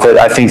to a prophet,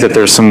 I think that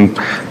there's some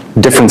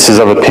differences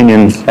of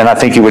opinion, and I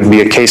think it would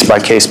be a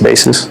case-by-case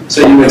basis.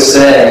 So you would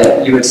say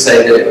that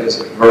it was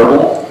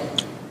verbal?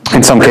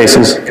 In some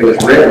cases. It was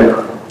written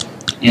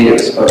and it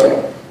was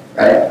spoken,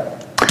 right?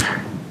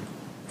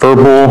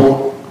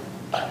 Verbal.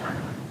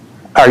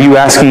 Are you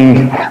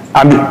asking,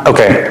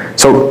 okay,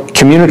 so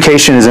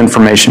communication is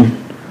information.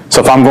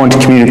 So if I'm going to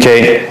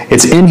communicate,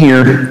 it's in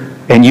here,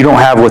 and you don't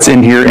have what's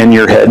in here in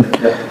your head.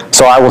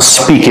 So I will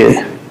speak it,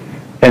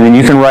 and then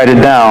you can write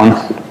it down,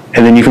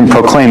 and then you can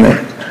proclaim it.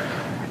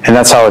 And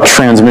that's how a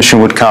transmission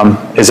would come.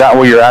 Is that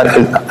where you're at?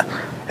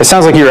 It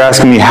sounds like you're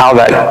asking me how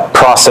that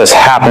process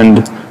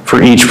happened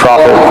for each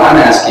prophet. Well, I'm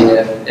asking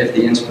if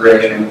the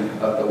inspiration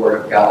of the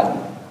Word of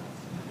God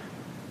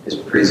is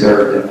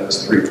preserved in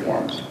those three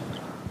forms.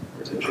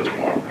 Or is it just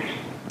one?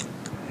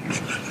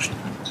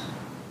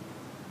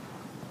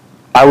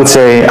 I would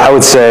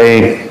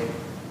say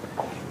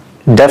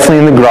definitely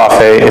in the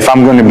graphe. If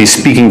I'm going to be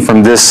speaking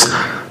from this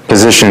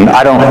position,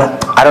 I don't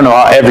know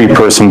how every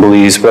person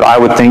believes, but I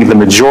would think the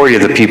majority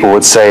of the people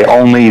would say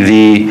only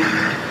the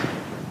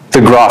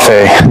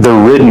graphe, the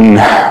written,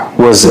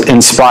 was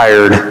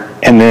inspired,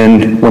 and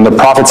then when the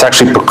prophets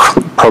actually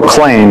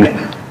proclaimed,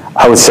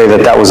 I would say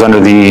that was under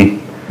the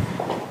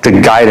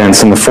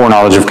guidance and the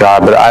foreknowledge of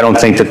God, but I don't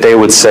think that they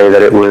would say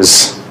that it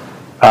was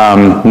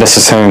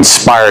necessarily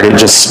inspired. It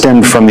just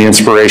stemmed from the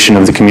inspiration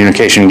of the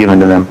communication given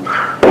to them.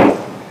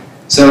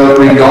 So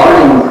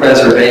regarding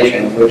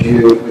preservation, would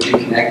you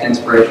connect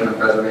inspiration and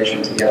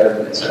preservation together, or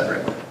are they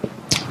separate?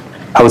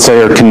 I would say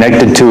they're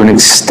connected to an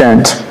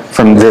extent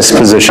from this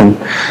position.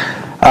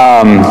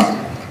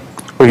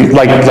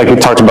 Like we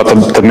talked about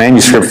the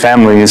manuscript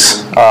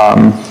families,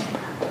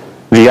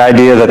 the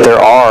idea that there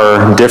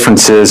are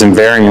differences and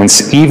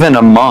variants even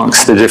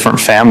amongst the different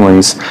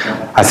families.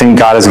 I think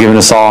God has given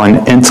us all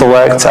an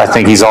intellect. I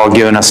think he's all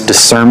given us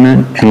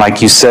discernment. And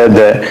like you said,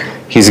 that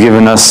he's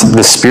given us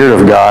the Spirit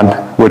of God,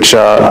 which,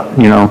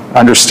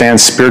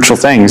 understands spiritual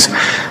things.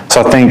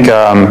 So I think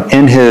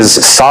in his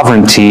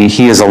sovereignty,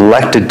 he is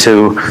elected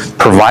to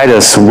provide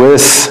us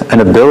with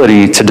an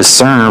ability to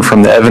discern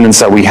from the evidence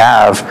that we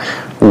have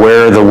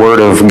where the Word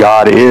of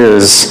God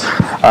is.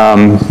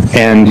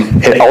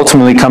 And it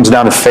ultimately comes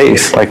down to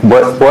faith. Like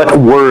what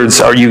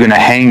words are you going to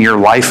hang your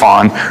life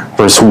on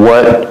versus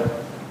what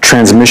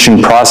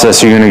transmission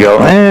process you're going to go,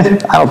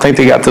 I don't think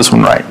they got this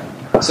one right.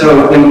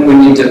 So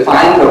when you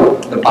define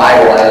the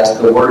Bible as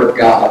the Word of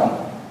God,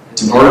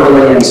 it's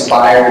verbally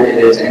inspired, it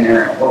is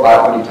inerrant. What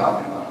are you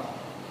talking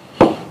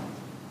about?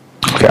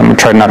 Okay, I'm going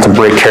to try not to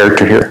break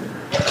character here.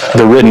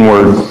 The written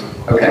word.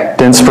 Okay.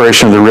 The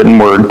inspiration of the written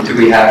word. Do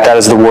we have That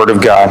is the word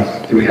of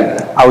God. Do we have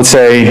that? I would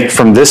say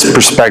from this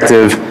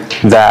perspective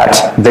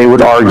that they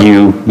would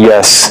argue,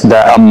 yes,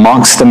 that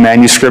amongst the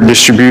manuscript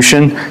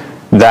distribution,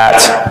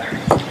 that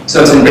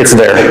So it's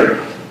there.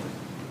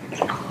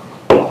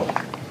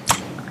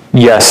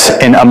 Yes,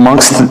 and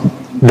amongst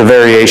the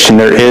variation,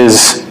 there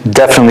is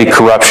definitely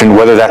corruption,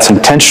 whether that's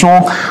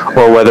intentional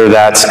or whether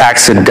that's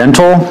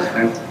accidental.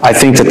 I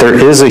think that there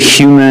is a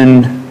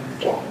human,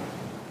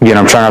 again,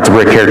 I'm trying not to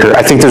break character.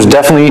 I think there's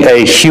definitely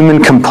a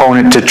human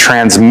component to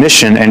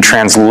transmission and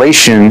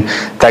translation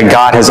that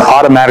God has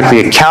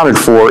automatically accounted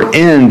for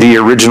in the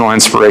original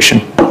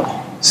inspiration.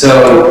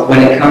 So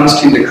when it comes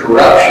to the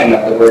corruption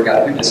of the word of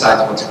God, who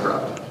decides what's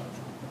corrupt?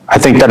 I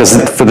think that is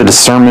for the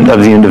discernment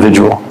of the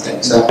individual.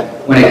 Okay, so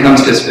when it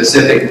comes to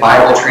specific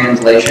Bible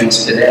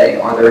translations today,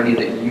 are there any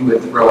that you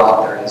would throw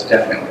out there as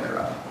definitely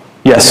corrupt?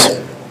 Yes.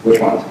 Which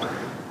ones?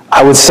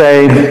 I would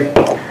say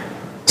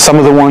some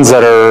of the ones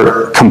that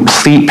are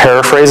complete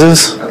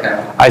paraphrases. Okay.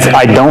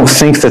 I don't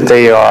think that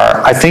they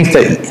are. I think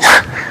that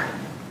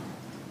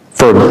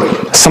for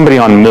somebody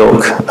on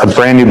milk, a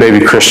brand new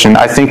baby Christian,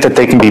 I think that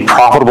they can be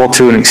profitable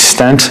to an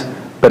extent,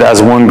 but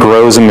as one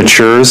grows and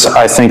matures,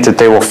 I think that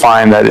they will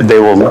find that they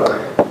will,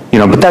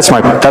 but that's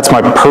my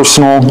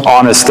personal,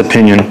 honest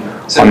opinion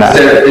So on that.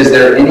 is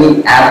there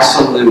any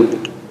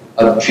absolute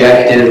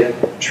objective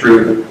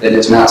truth that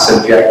is not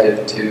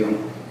subjective to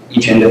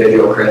each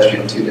individual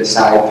Christian to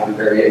decide through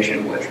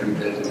variation what truth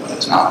is and what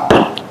it's not?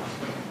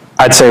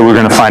 I'd say we're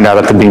going to find out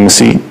at the Bema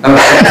seat. Okay.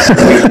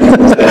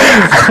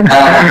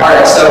 All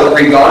right, so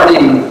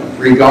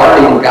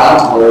regarding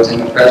God's words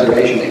and the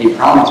preservation that he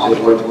promised his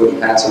words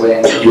wouldn't pass away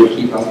and that he would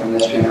keep them from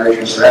this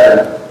generation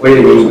forever, what do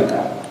you mean by that?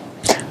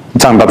 I'm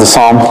talking about the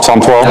Psalm 12?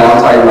 No,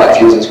 I'm talking about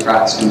Jesus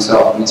Christ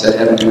himself. He said,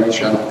 heaven and earth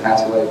shall not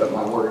pass away, but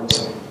my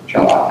words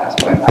shall not pass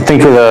away. I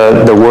think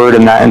the word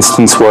in that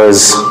instance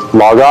was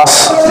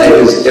logos.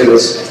 It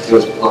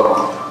was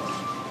plural.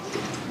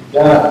 Do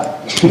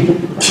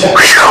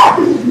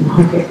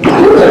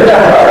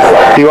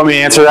you want me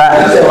to answer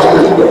that?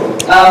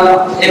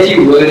 If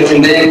you would,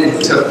 and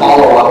then to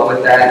follow up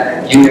with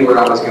that, you knew where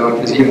I was going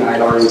because you and I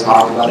had already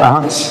talked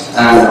about it.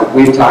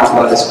 We've talked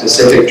about a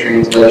specific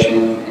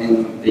translation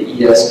in the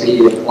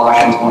ESV of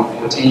Colossians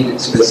 1:14,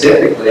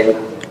 specifically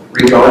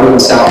regarding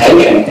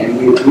salvation. And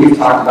we've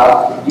talked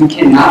about you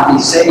cannot be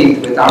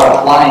saved without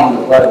applying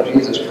the blood of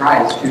Jesus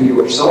Christ to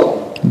your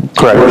soul.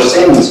 Correct. Your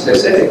sin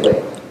specifically.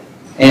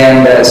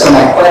 And so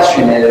my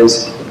question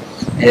is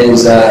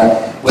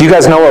Do you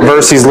guys know what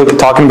verse he's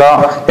talking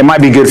about? It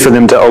might be good for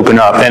them to open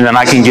up, and then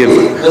I can give...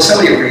 Will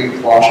somebody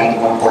read Colossians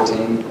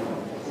 1:14?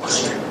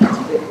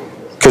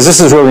 Because this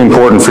is really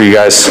important for you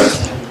guys.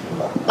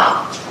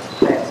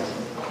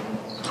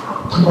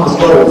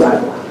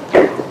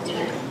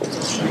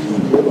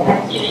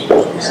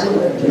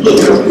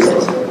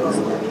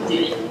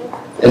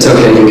 It's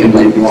okay, you can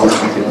leave. You want to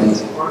make it.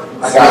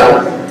 I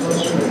got it.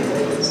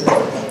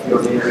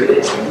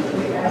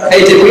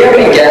 Hey, did we have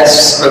any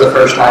guests for the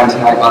first time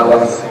tonight, by the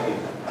way?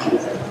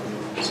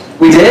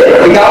 We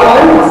did? We got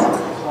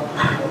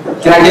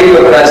one? Can I give you a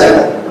present?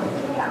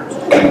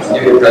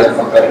 Give you a present,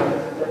 okay?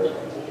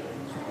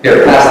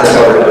 Here, pass this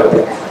over.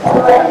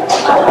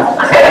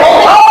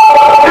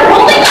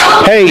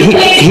 Hey,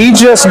 he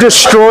just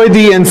destroyed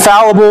the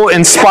infallible,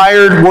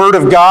 inspired Word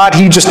of God.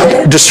 He just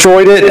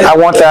destroyed it. I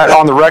want that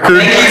on the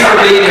record. Thank you for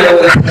being here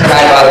with us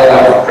tonight, by the way.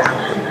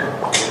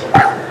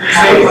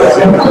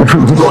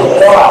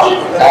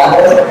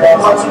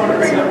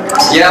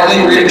 Yeah, we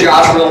read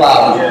Josh real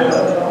loud.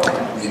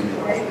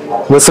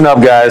 Listen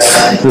up, guys.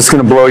 This is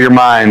going to blow your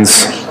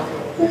minds.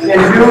 In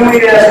whom we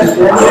have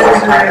redemption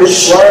through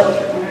his blood,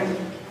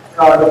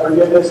 the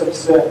forgiveness of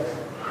sin.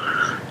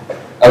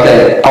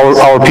 Okay.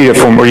 I'll repeat it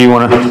for him. Or you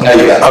want to? No, you got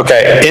it.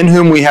 Okay. In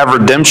whom we have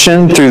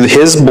redemption through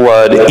his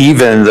blood,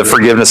 even the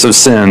forgiveness of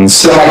sins.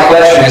 So my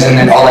question is, and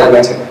then all that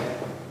went to,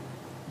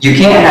 you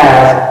can't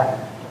have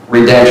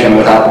redemption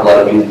without the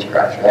blood of Jesus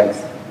Christ, right?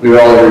 We would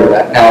all agree with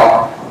that.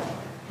 Now,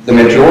 the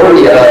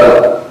majority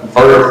of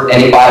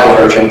any Bible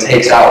version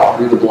takes out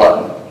through the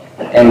blood.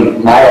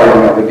 And my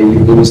argument would be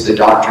you lose the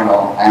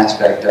doctrinal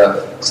aspect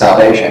of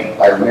salvation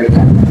by removing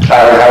that.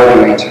 Tyler, how would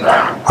you answer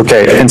that?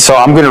 Okay, and so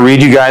I'm going to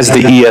read you guys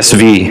the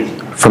ESV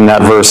from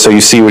that verse so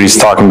you see what he's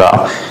talking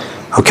about.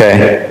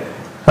 Okay.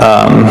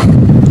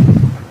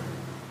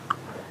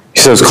 He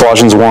says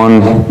Colossians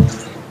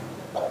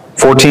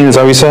 1:14, is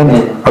that what you said?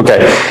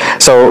 Okay.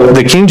 So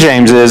the King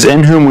James is,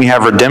 in whom we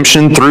have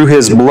redemption through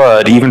his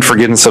blood, even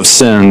forgiveness of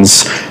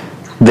sins.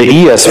 The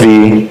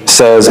ESV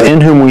says,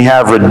 in whom we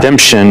have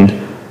redemption,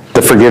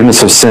 the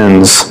forgiveness of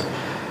sins.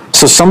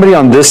 So somebody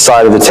on this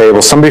side of the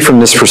table, somebody from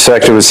this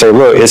perspective would say,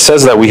 look, it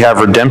says that we have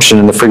redemption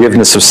and the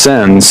forgiveness of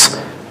sins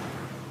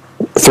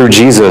through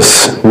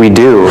Jesus. We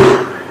do.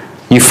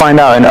 You find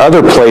out in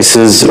other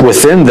places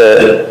within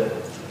the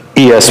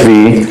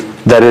ESV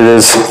that it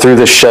is through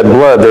the shed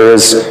blood. There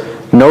is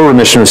no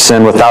remission of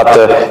sin without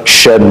the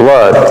shed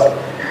blood.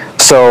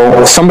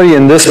 So somebody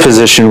in this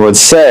position would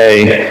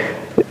say,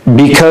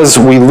 because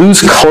we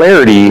lose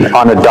clarity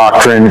on a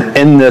doctrine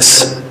in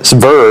this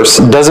verse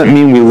doesn't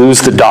mean we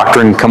lose the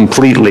doctrine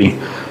completely.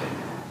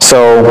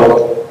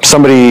 So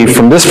somebody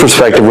from this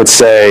perspective would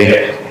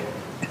say,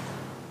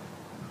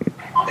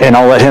 and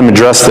I'll let him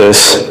address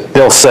this,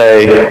 they'll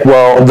say,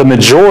 well, the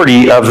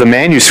majority of the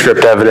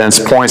manuscript evidence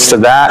points to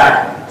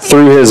that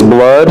through his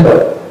blood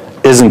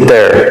isn't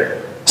there.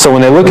 So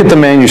when they look at the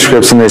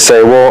manuscripts and they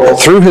say, well,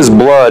 through his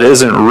blood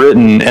isn't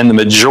written in the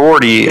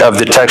majority of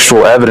the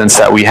textual evidence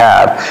that we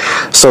have.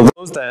 So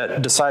those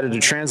that decided to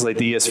translate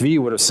the ESV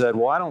would have said,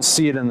 well, I don't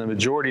see it in the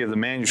majority of the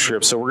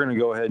manuscripts, so we're going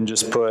to go ahead and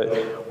just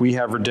put, we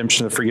have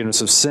redemption of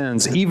forgiveness of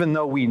sins, even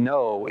though we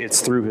know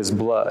it's through his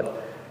blood.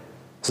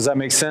 Does that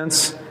make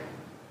sense?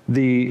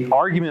 The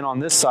argument on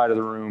this side of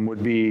the room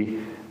would be,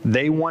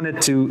 they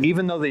wanted to,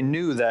 even though they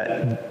knew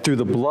that through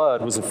the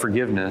blood was a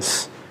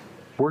forgiveness,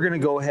 we're going to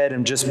go ahead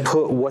and just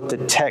put what the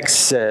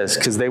text says,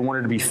 because they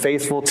wanted to be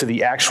faithful to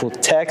the actual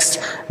text,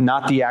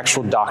 not the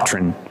actual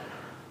doctrine.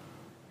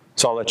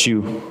 So I'll let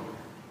you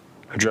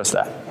address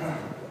that.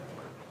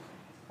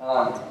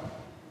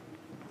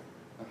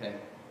 Okay.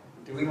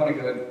 Do we want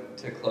to go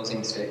to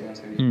closing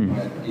statements, or do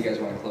you guys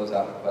want to close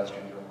out with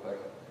questions real quick?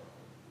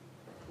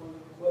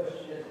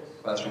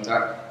 Questions. All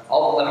right.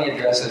 Let me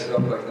address this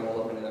real quick, then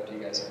we'll open it up to you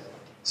guys.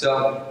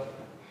 So,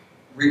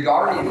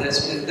 regarding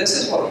this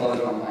is what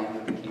blows my mind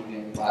with the King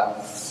James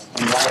Bible,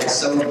 and why it's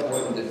so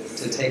important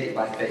to take it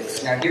by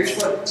faith. Now, here's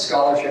what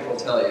scholarship will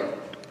tell you.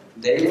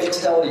 They will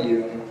tell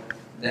you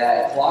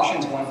that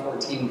Colossians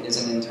 1:14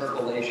 is an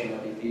interpolation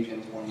of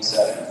Ephesians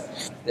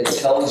 1:7 that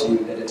tells you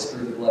that it's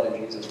through the blood of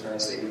Jesus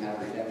Christ that you have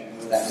redemption.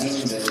 What that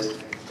means is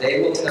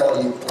they will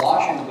tell you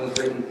Colossians was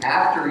written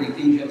after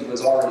Ephesians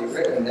was already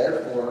written,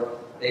 therefore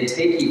they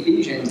take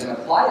Ephesians and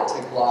apply it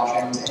to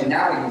Colossians, and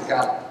now you've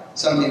got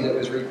something that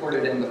was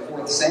recorded in the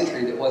 4th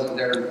century that wasn't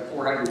there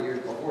 400 years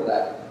before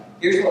that.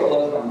 Here's what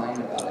blows my mind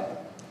about it.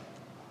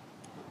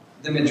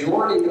 The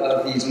majority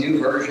of these new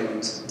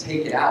versions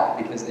take it out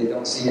because they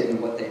don't see it, and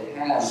what they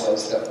had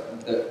was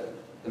the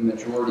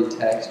majority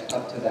text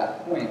up to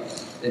that point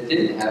that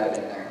didn't have it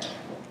in there.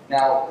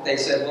 Now, they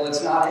said, well,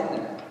 it's not in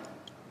there.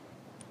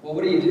 Well,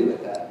 what do you do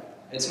with that?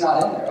 It's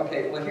not in there.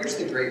 Okay, well, here's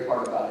the great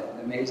part about it,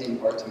 the amazing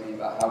part to me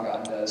about how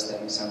God does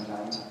things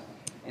sometimes.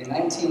 In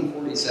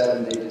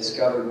 1947, they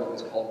discovered what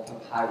was called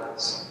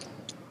papyrus.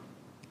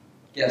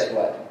 Guess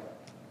what?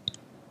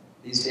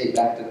 These date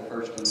back to the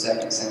 1st and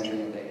 2nd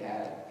century, and they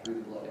had through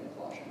the blood in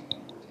Colossians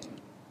 1:14.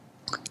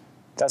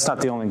 That's not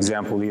the only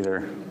example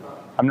either.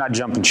 I'm not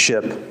jumping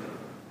ship,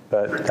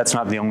 but that's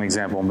not the only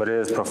example, but it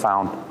is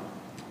profound.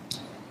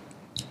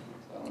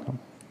 So,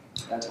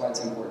 that's why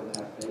it's important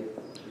to have faith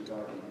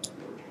regarding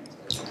your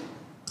translation.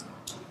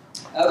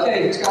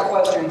 Okay, who's got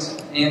questions?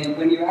 And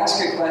when you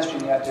ask a question,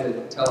 you have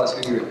to tell us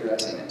who you're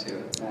addressing it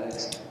to.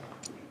 Maddox?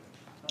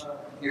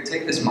 Here,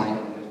 take this mic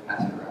and just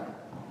pass it around.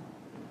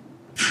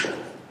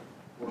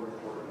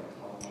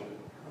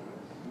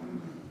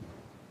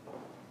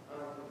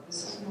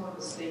 This is more of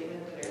a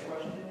statement than a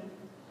question.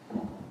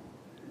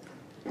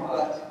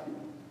 What?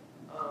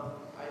 I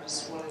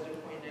just wanted to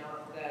point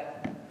out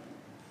that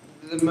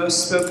the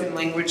most spoken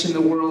language in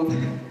the world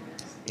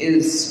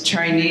is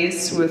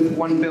Chinese, with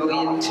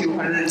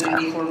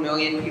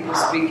 1,284,000,000 people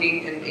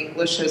speaking, and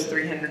English has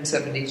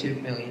 372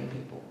 million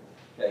people.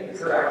 Okay,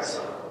 Correct.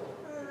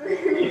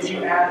 If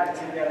you add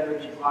together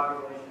the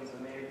populations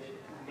of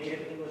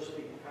native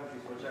English-speaking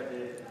countries, which I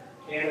did,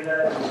 Canada,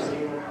 New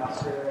Zealand,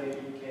 Australia,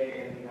 UK,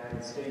 and the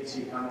United States,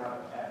 you come out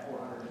at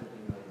 450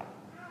 million.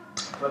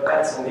 But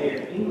that's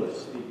native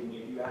English-speaking.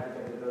 If you add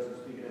together those who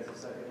speak it as a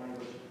second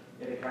language,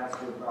 it accounts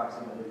for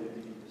approximately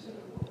 52% of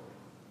the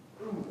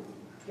world.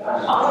 That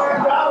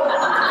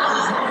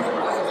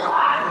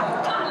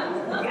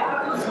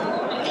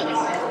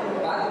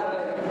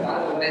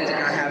did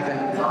not happen.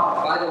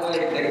 By the way,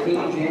 the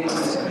King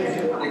James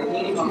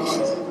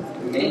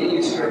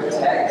manuscript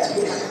text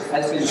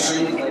has been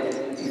translated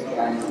into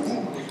Chinese.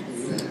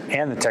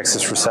 And the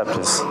Textus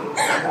Receptus.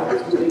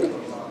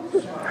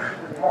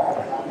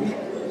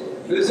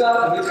 Who's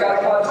up? Who's got a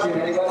question?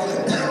 Anybody?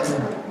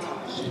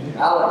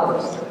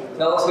 Alan,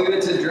 tell us who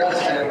it's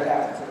addressed to.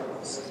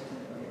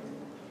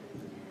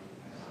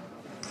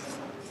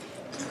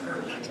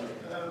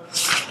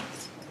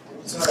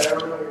 Sorry, I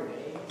don't know your name.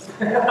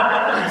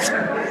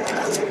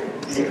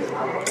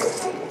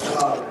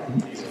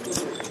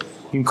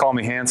 You can call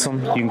me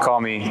Handsome, you can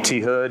call me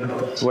T.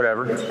 Hood,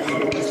 whatever. Matthew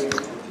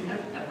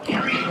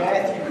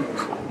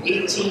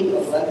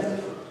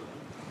 18:11,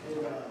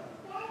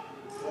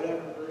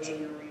 whatever version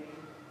you're reading,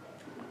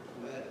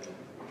 but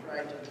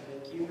try to,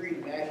 can you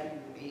read Matthew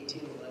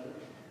 18:11?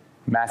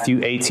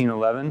 Matthew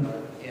 18:11.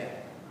 Yeah.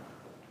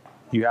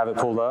 You have it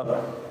pulled up?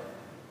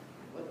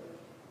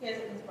 Yes,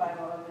 it's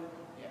Bible.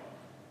 Yeah.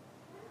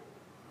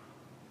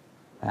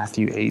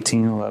 Matthew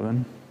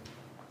 18:11.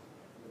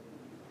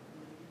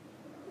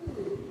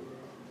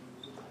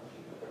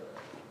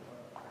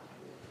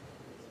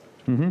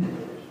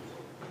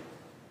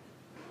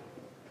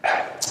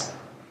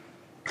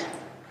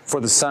 For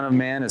the Son of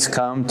Man has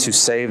come to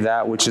save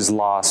that which is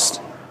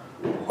lost.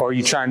 Or are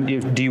you trying,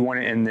 do you want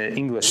it in the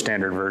English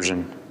Standard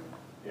Version?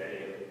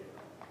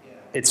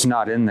 It's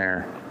not in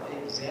there.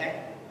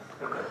 Exactly.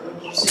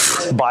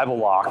 Bible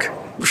lock.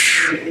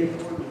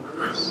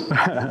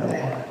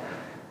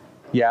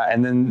 Yeah,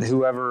 and then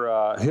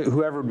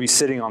whoever would be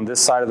sitting on this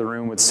side of the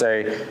room would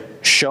say,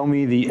 show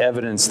me the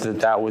evidence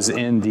that that was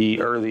in the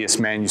earliest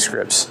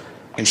manuscripts,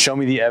 and show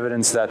me the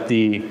evidence that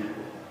the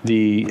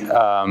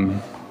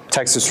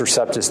Textus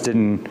Receptus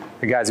didn't,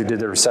 the guys who did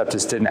the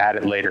Receptus didn't add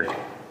it later,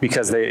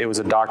 because it was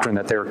a doctrine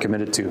that they were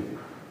committed to.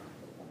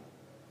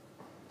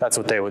 That's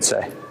what they would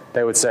say.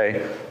 They would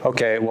say,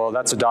 okay, well,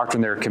 that's a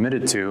doctrine they were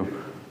committed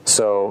to,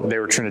 so they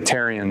were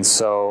Trinitarians,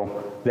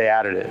 so they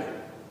added it.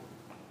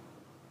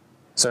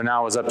 So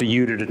now it's up to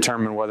you to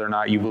determine whether or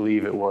not you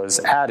believe it was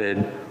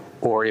added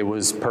or it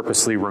was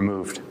purposely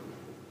removed.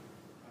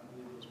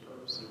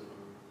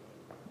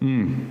 All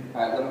right,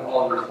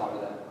 I'll respond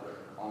to that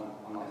on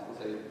my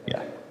specific.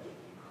 Yeah.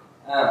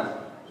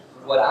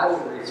 What I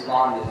would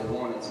respond is,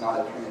 one, it's not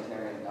a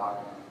Trinitarian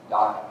doctrine.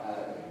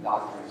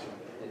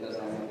 It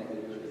doesn't have anything to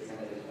do with the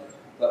Trinity.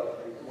 But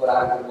what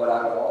I would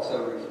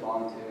also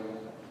respond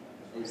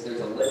to is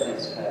there's a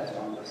litmus test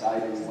on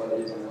deciding what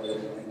is and what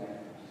isn't in there.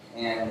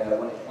 And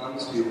when it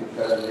comes to the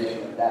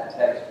preservation of that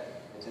text,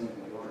 it's in the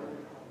majority.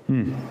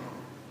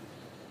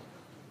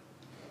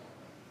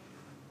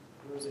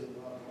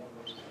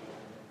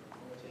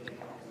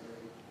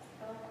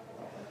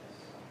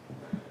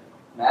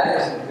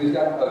 Maddox, who's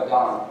got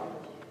John?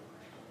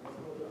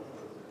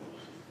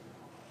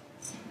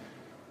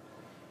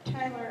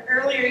 Tyler,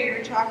 earlier you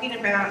were talking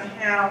about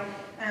how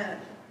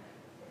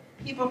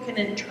people can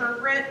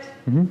interpret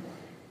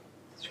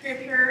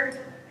Scripture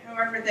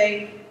however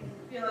they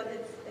feel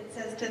it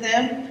says to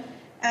them.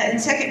 In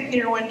 2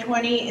 Peter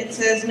 1:20, it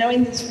says,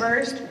 knowing this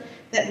first,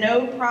 that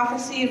no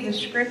prophecy of the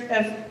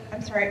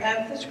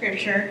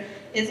Scripture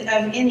is of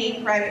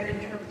any private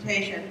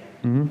interpretation.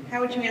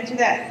 How would you answer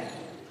that?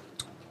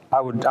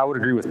 I would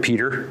agree with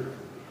Peter.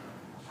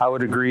 I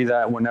would agree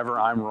that whenever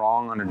I'm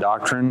wrong on a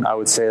doctrine, I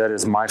would say that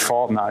is my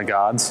fault, not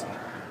God's.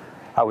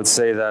 I would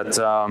say that,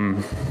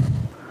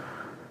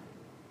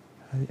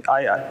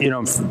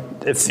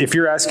 if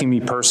you're asking me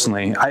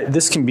personally,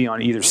 this can be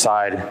on either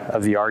side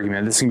of the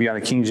argument. This can be on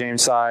the King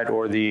James side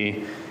or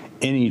the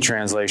any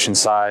translation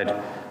side.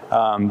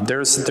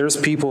 There's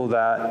people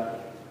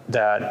that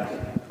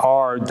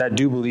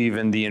do believe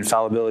in the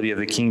infallibility of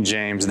the King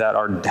James that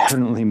are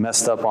definitely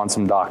messed up on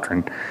some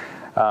doctrine.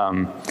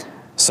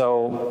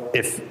 So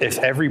if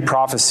every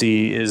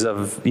prophecy is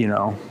of,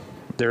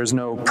 there's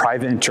no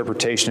private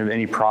interpretation of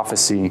any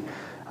prophecy,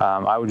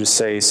 I would just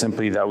say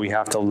simply that we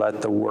have to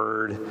let the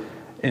Word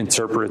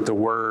interpret the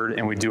Word,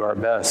 and we do our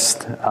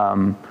best.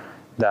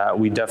 That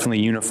we definitely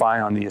unify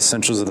on the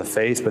essentials of the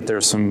faith, but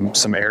there's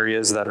some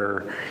areas that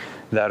are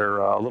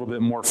a little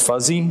bit more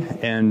fuzzy,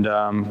 and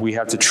we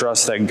have to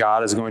trust that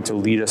God is going to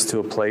lead us to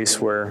a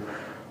place where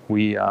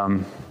we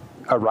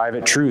arrive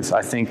at truth.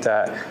 I think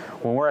that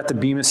when we're at the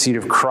bema seat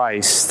of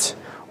Christ,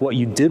 what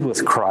you did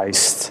with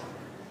Christ,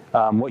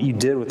 what you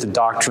did with the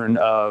doctrine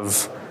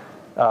of,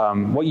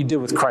 what you did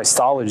with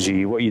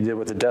Christology, what you did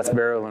with the death,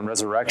 burial, and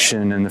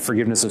resurrection, and the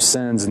forgiveness of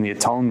sins and the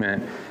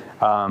atonement,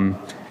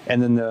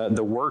 and then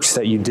the works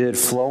that you did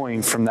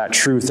flowing from that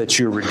truth that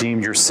you're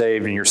redeemed, you're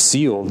saved, and you're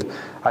sealed,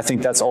 I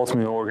think that's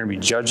ultimately what we're going to be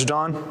judged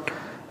on.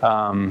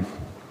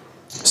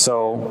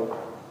 So,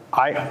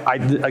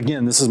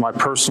 again, this is my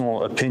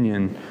personal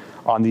opinion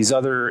on these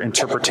other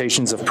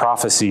interpretations of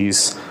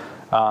prophecies.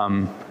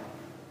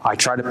 I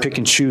try to pick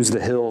and choose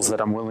the hills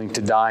that I'm willing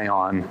to die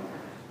on,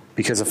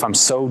 because if I'm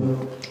so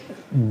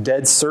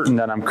dead certain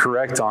that I'm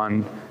correct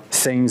on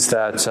things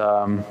that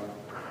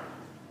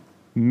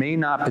may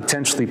not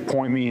potentially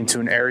point me into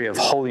an area of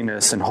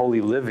holiness and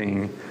holy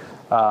living,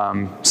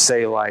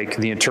 say like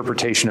the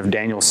interpretation of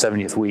Daniel's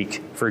 70th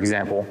week, for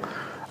example,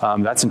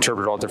 that's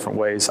interpreted all different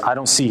ways. I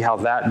don't see how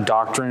that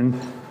doctrine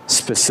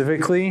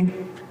specifically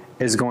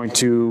is going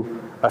to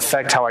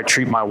affect how I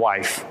treat my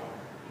wife.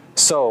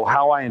 So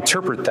how I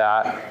interpret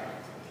that,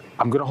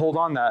 I'm going to hold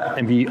on that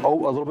and be a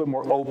little bit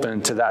more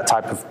open to that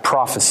type of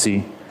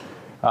prophecy.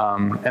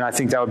 And I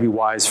think that would be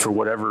wise for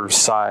whatever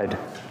side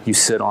you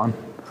sit on.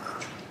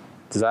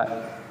 Does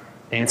that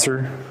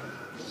answer?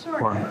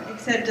 Sort of.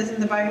 Except doesn't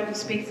the Bible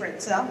just speak for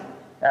itself?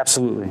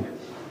 Absolutely.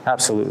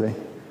 Absolutely.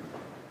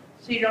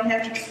 So you don't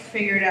have to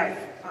figure it out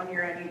on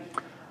your own.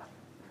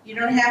 You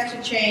don't have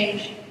to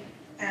change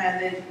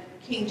the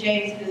King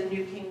James to the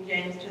New King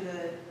James to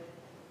the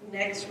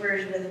next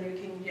version of the New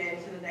King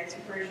James to the next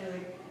version of the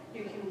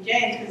New King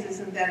James, because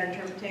isn't that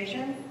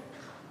interpretation?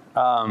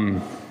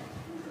 Let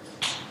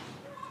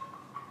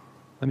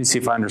me see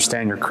if I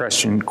understand your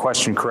question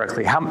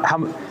correctly.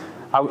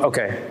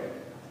 Okay,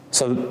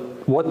 so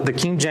what the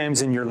King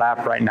James in your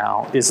lap right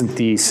now isn't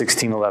the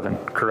 1611,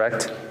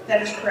 correct?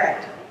 That is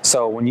correct.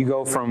 So when you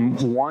go from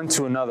one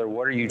to another,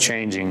 what are you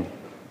changing?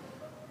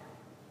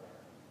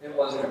 It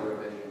wasn't a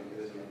revision,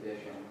 it was an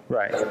addition.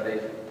 Right. So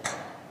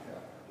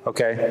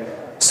Okay.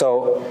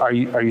 So are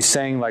you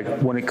saying,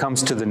 like, when it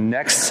comes to the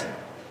next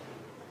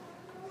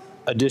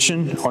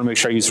edition, I want to make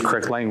sure I use the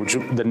correct language,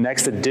 the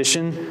next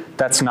edition,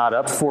 that's not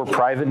up for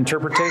private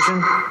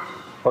interpretation?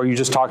 Or are you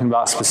just talking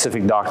about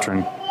specific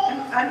doctrine?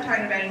 I'm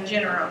talking about in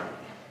general,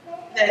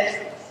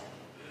 that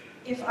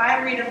if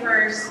I read a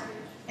verse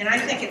and I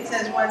think it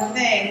says one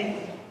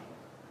thing,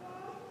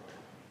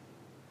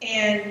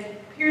 and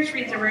Pierce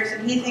reads a verse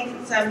and he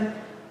thinks it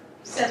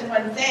says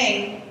one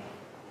thing,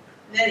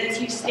 that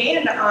if you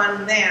stand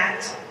on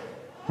that,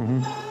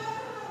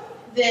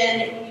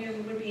 then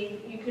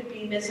you could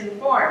be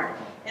misinformed.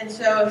 And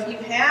so if you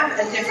have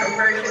a different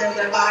version of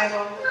the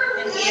Bible,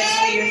 an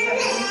ESV or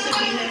something, you could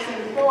be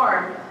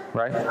misinformed.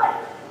 Right.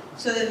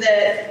 So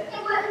that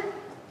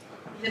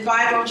the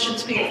Bible should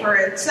speak for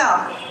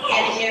itself.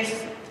 And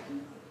if,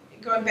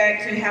 going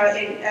back to how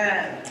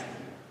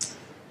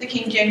the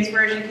King James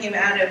Version came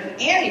out of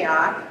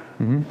Antioch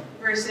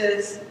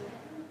versus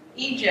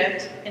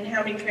Egypt, and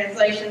how many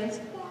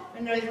translations,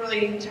 nobody's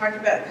really talked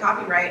about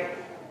copyright,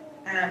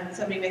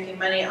 somebody making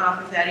money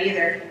off of that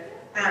either.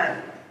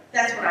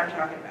 That's what I'm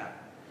talking about.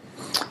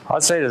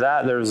 I'd say to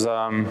that, there's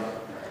I'm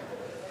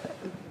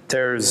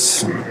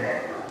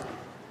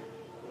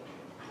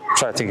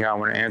trying to think how I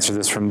want to answer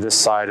this from this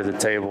side of the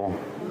table.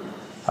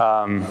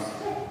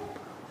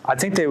 I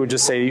think they would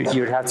just say you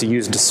would have to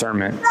use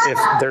discernment. If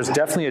there's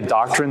definitely a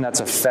doctrine that's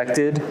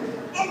affected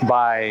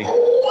by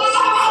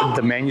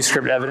the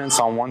manuscript evidence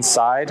on one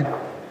side,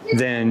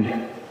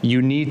 then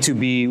you need to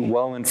be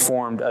well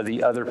informed of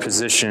the other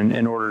position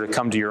in order to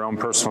come to your own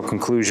personal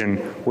conclusion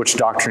which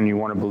doctrine you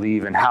want to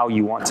believe and how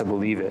you want to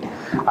believe it.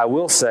 I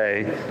will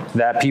say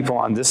that people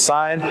on this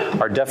side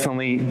are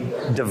definitely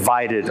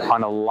divided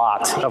on a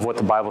lot of what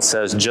the Bible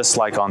says, just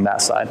like on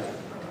that side.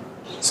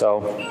 So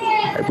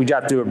we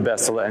have to do our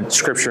best to let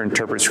Scripture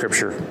interpret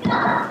Scripture.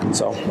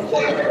 So.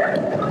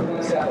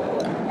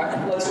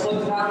 Let's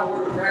close out a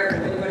word of prayer.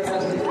 If anybody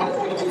has any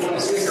questions, you want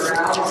to stick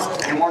around,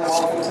 you're more than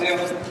welcome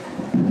to.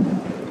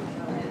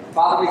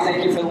 Father, we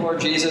thank you for the Lord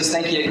Jesus.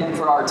 Thank you again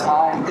for our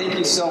time. Thank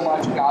you so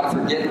much, God,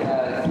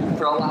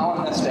 for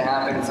allowing this to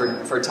happen,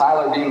 for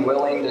Tyler being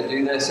willing to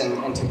do this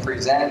and to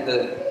present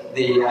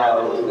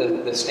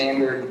the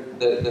standard,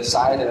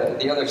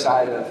 the other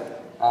side of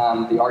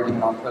the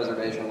argument on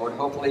preservation. Lord,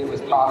 hopefully it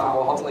was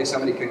profitable. Hopefully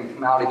somebody can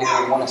come out again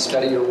and want to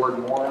study your word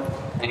more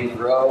and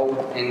grow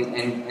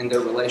in their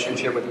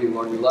relationship with you.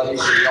 Lord, we love you. We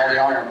give you all the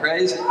honor and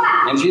praise.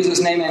 In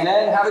Jesus' name,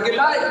 amen. Have a good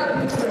night.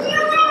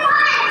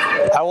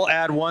 I will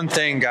add one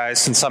thing,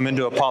 guys, since I'm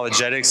into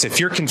apologetics. If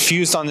you're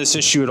confused on this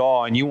issue at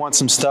all and you want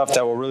some stuff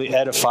that will really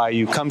edify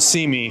you, come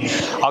see me.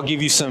 I'll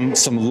give you some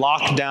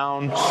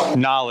lockdown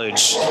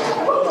knowledge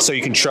so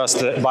you can trust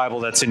the Bible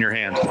that's in your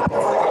hand.